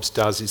Lee Hobbs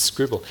does is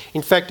scribble.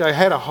 In fact, I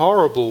had a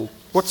horrible...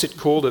 What's it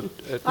called?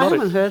 I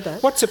haven't heard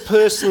that. What's a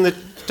person that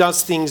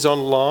does things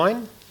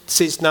online,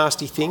 says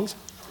nasty things?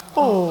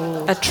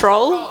 Oh. A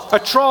troll? A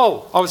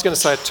troll. I was going to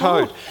say a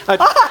toad.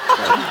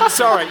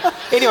 Sorry.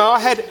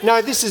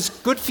 Anyway, this is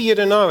good for you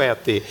to know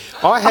out there.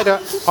 I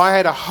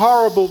had a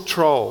horrible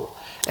troll,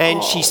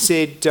 and she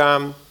said,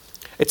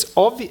 it's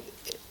obvious...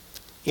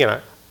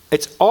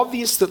 It's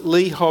obvious that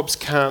Lee Hobbs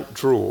can't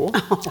draw,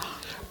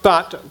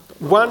 but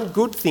one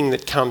good thing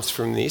that comes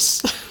from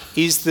this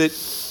is that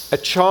a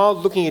child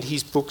looking at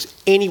his books,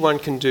 anyone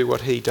can do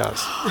what he does.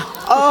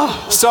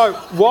 So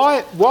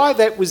why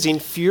that was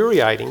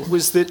infuriating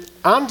was that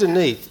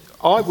underneath,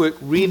 I work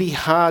really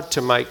hard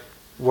to make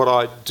what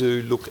I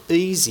do look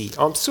easy.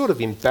 I'm sort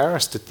of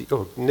embarrassed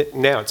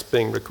now it's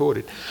being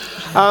recorded.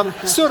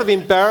 Sort of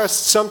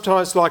embarrassed,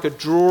 sometimes like a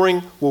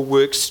drawing will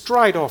work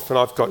straight off and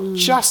I've got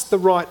just the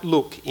right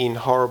look in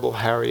Horrible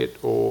Harriet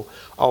or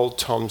Old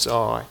Tom's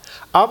Eye.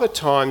 Other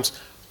times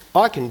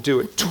I can do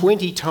it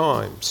 20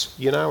 times,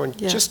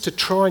 just to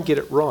try and get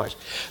it right.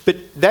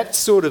 But that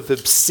sort of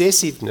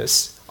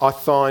obsessiveness, I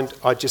find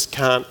I just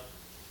can't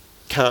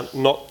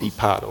not be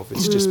part of.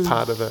 It's just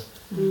part of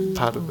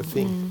the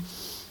thing.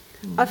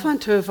 I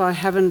find too, if I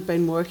haven't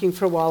been working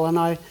for a while, and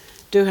I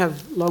do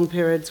have long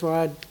periods where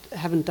I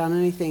haven't done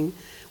anything,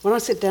 when I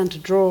sit down to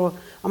draw,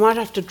 I might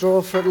have to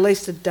draw for at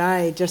least a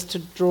day just to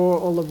draw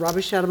all the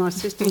rubbish out of my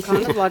system,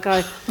 kind of like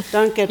I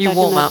don't get back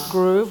in that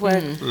groove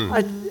where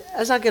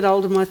as I get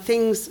older, my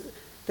things,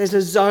 there's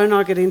a zone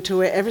I get into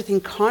where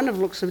everything kind of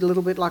looks a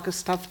little bit like a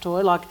stuffed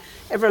toy, like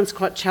everyone's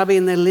quite chubby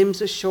and their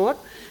limbs are short,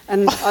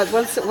 and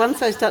once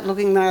they start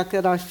looking like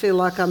that, I feel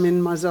like I'm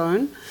in my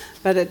zone,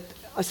 but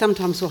I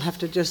sometimes will have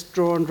to just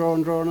draw and draw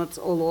and draw, and it's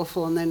all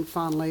awful, and then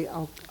finally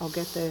I'll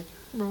get there.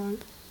 Right.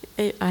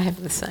 I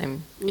have the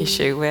same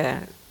issue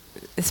where,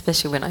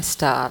 especially when I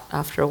start,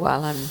 after a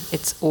while,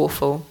 it's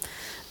awful.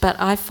 But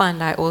I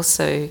find I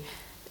also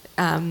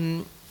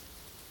kind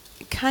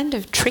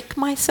of trick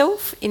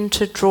myself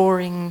into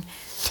drawing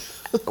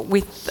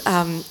with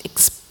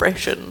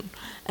expression.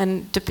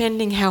 And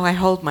depending how I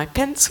hold my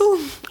pencil,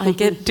 I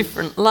get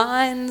different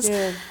lines.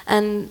 Yeah.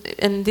 And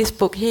in this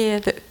book here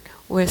that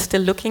we're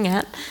still looking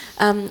at,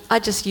 I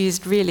just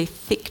used really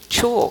thick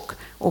chalk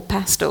or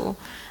pastel,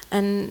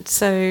 and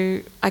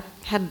so I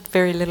had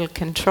very little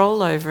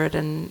control over it,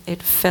 and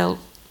it felt,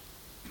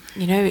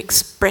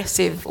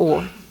 expressive,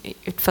 or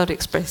it felt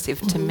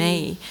expressive to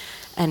me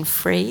and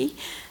free.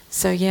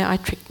 So yeah, I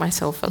tricked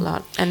myself a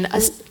lot. And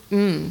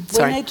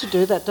sorry. We need to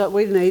do that, don't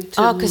we? Need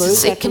to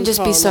because it can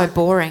just be so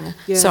boring.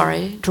 Yeah.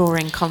 Sorry,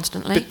 drawing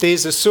constantly. But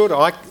there's a sort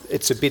of,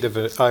 it's a bit of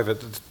an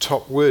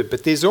over-the-top word,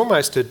 but there's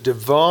almost a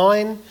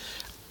divine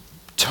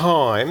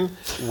time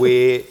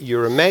where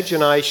your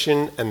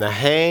imagination and the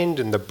hand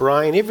and the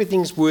brain,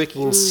 everything's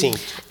working in sync.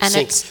 And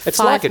it's 5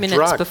 like a minutes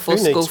drug. before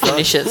Who needs school drugs?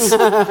 finishes.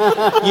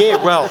 Yeah,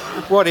 well,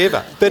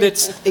 whatever. But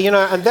it's,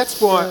 and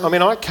that's why,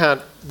 I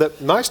can't, the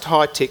most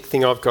high-tech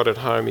thing I've got at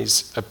home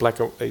is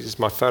is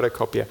my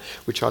photocopier,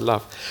 which I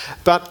love.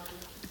 But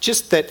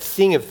just that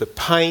thing of the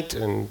paint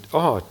and,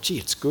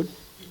 it's good.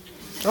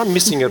 I'm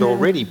missing it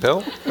already,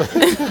 Belle.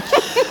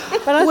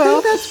 But I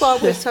think that's why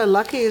we're so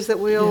lucky, is that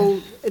we all,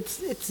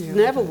 it's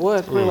never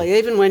work really.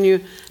 Even when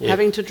you're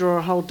having to draw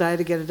a whole day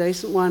to get a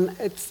decent one,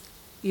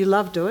 you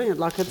love doing it,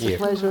 like it's a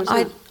pleasure, isn't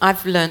it?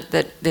 I've learnt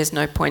that there's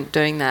no point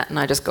doing that, and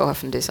I just go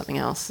off and do something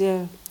else.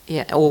 Yeah.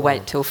 Yeah, or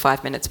wait till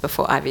 5 minutes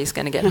before Ivy's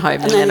going to get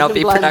home, and then then you I'll can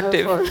be blame her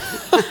productive.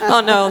 for it.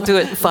 Oh no, I'll do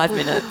it in 5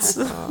 minutes.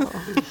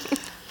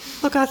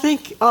 Look, I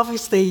think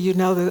obviously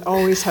there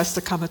always has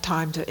to come a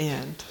time to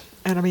end.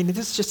 And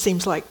this just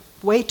seems like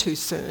way too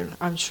soon,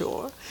 I'm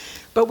sure.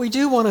 But we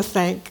do want to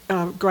thank,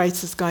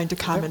 Grace is going to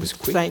come and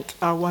thank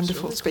our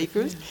wonderful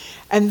speakers.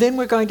 And then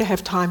we're going to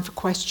have time for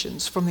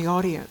questions from the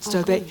audience.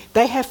 So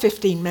they have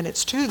 15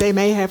 minutes too. They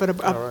may have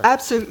an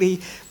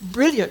absolutely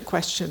brilliant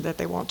question that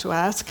they want to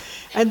ask.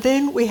 And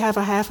then we have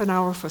a half an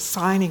hour for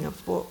signing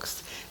of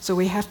books. So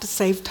we have to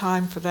save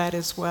time for that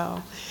as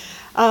well.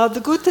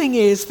 The good thing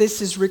is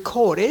this is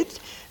recorded,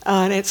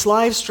 and it's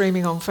live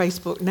streaming on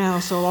Facebook now,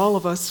 so all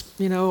of us,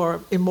 are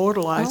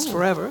immortalised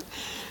forever.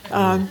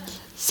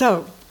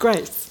 So,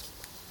 Grace.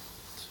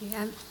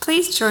 Yeah.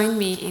 Please join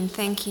me in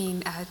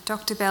thanking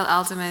Dr. Belle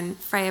Alderman,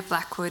 Freya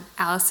Blackwood,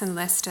 Alison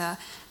Lester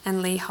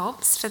and Lee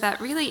Hobbs for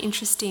that really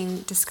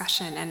interesting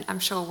discussion, and I'm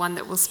sure one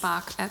that will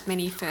spark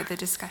many further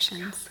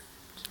discussions.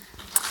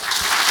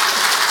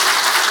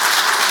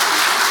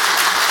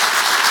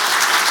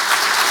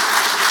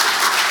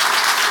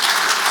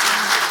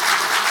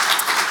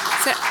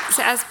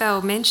 So as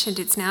Belle mentioned,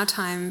 it's now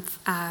time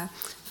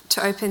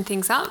to open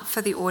things up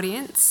for the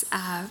audience.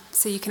 So you can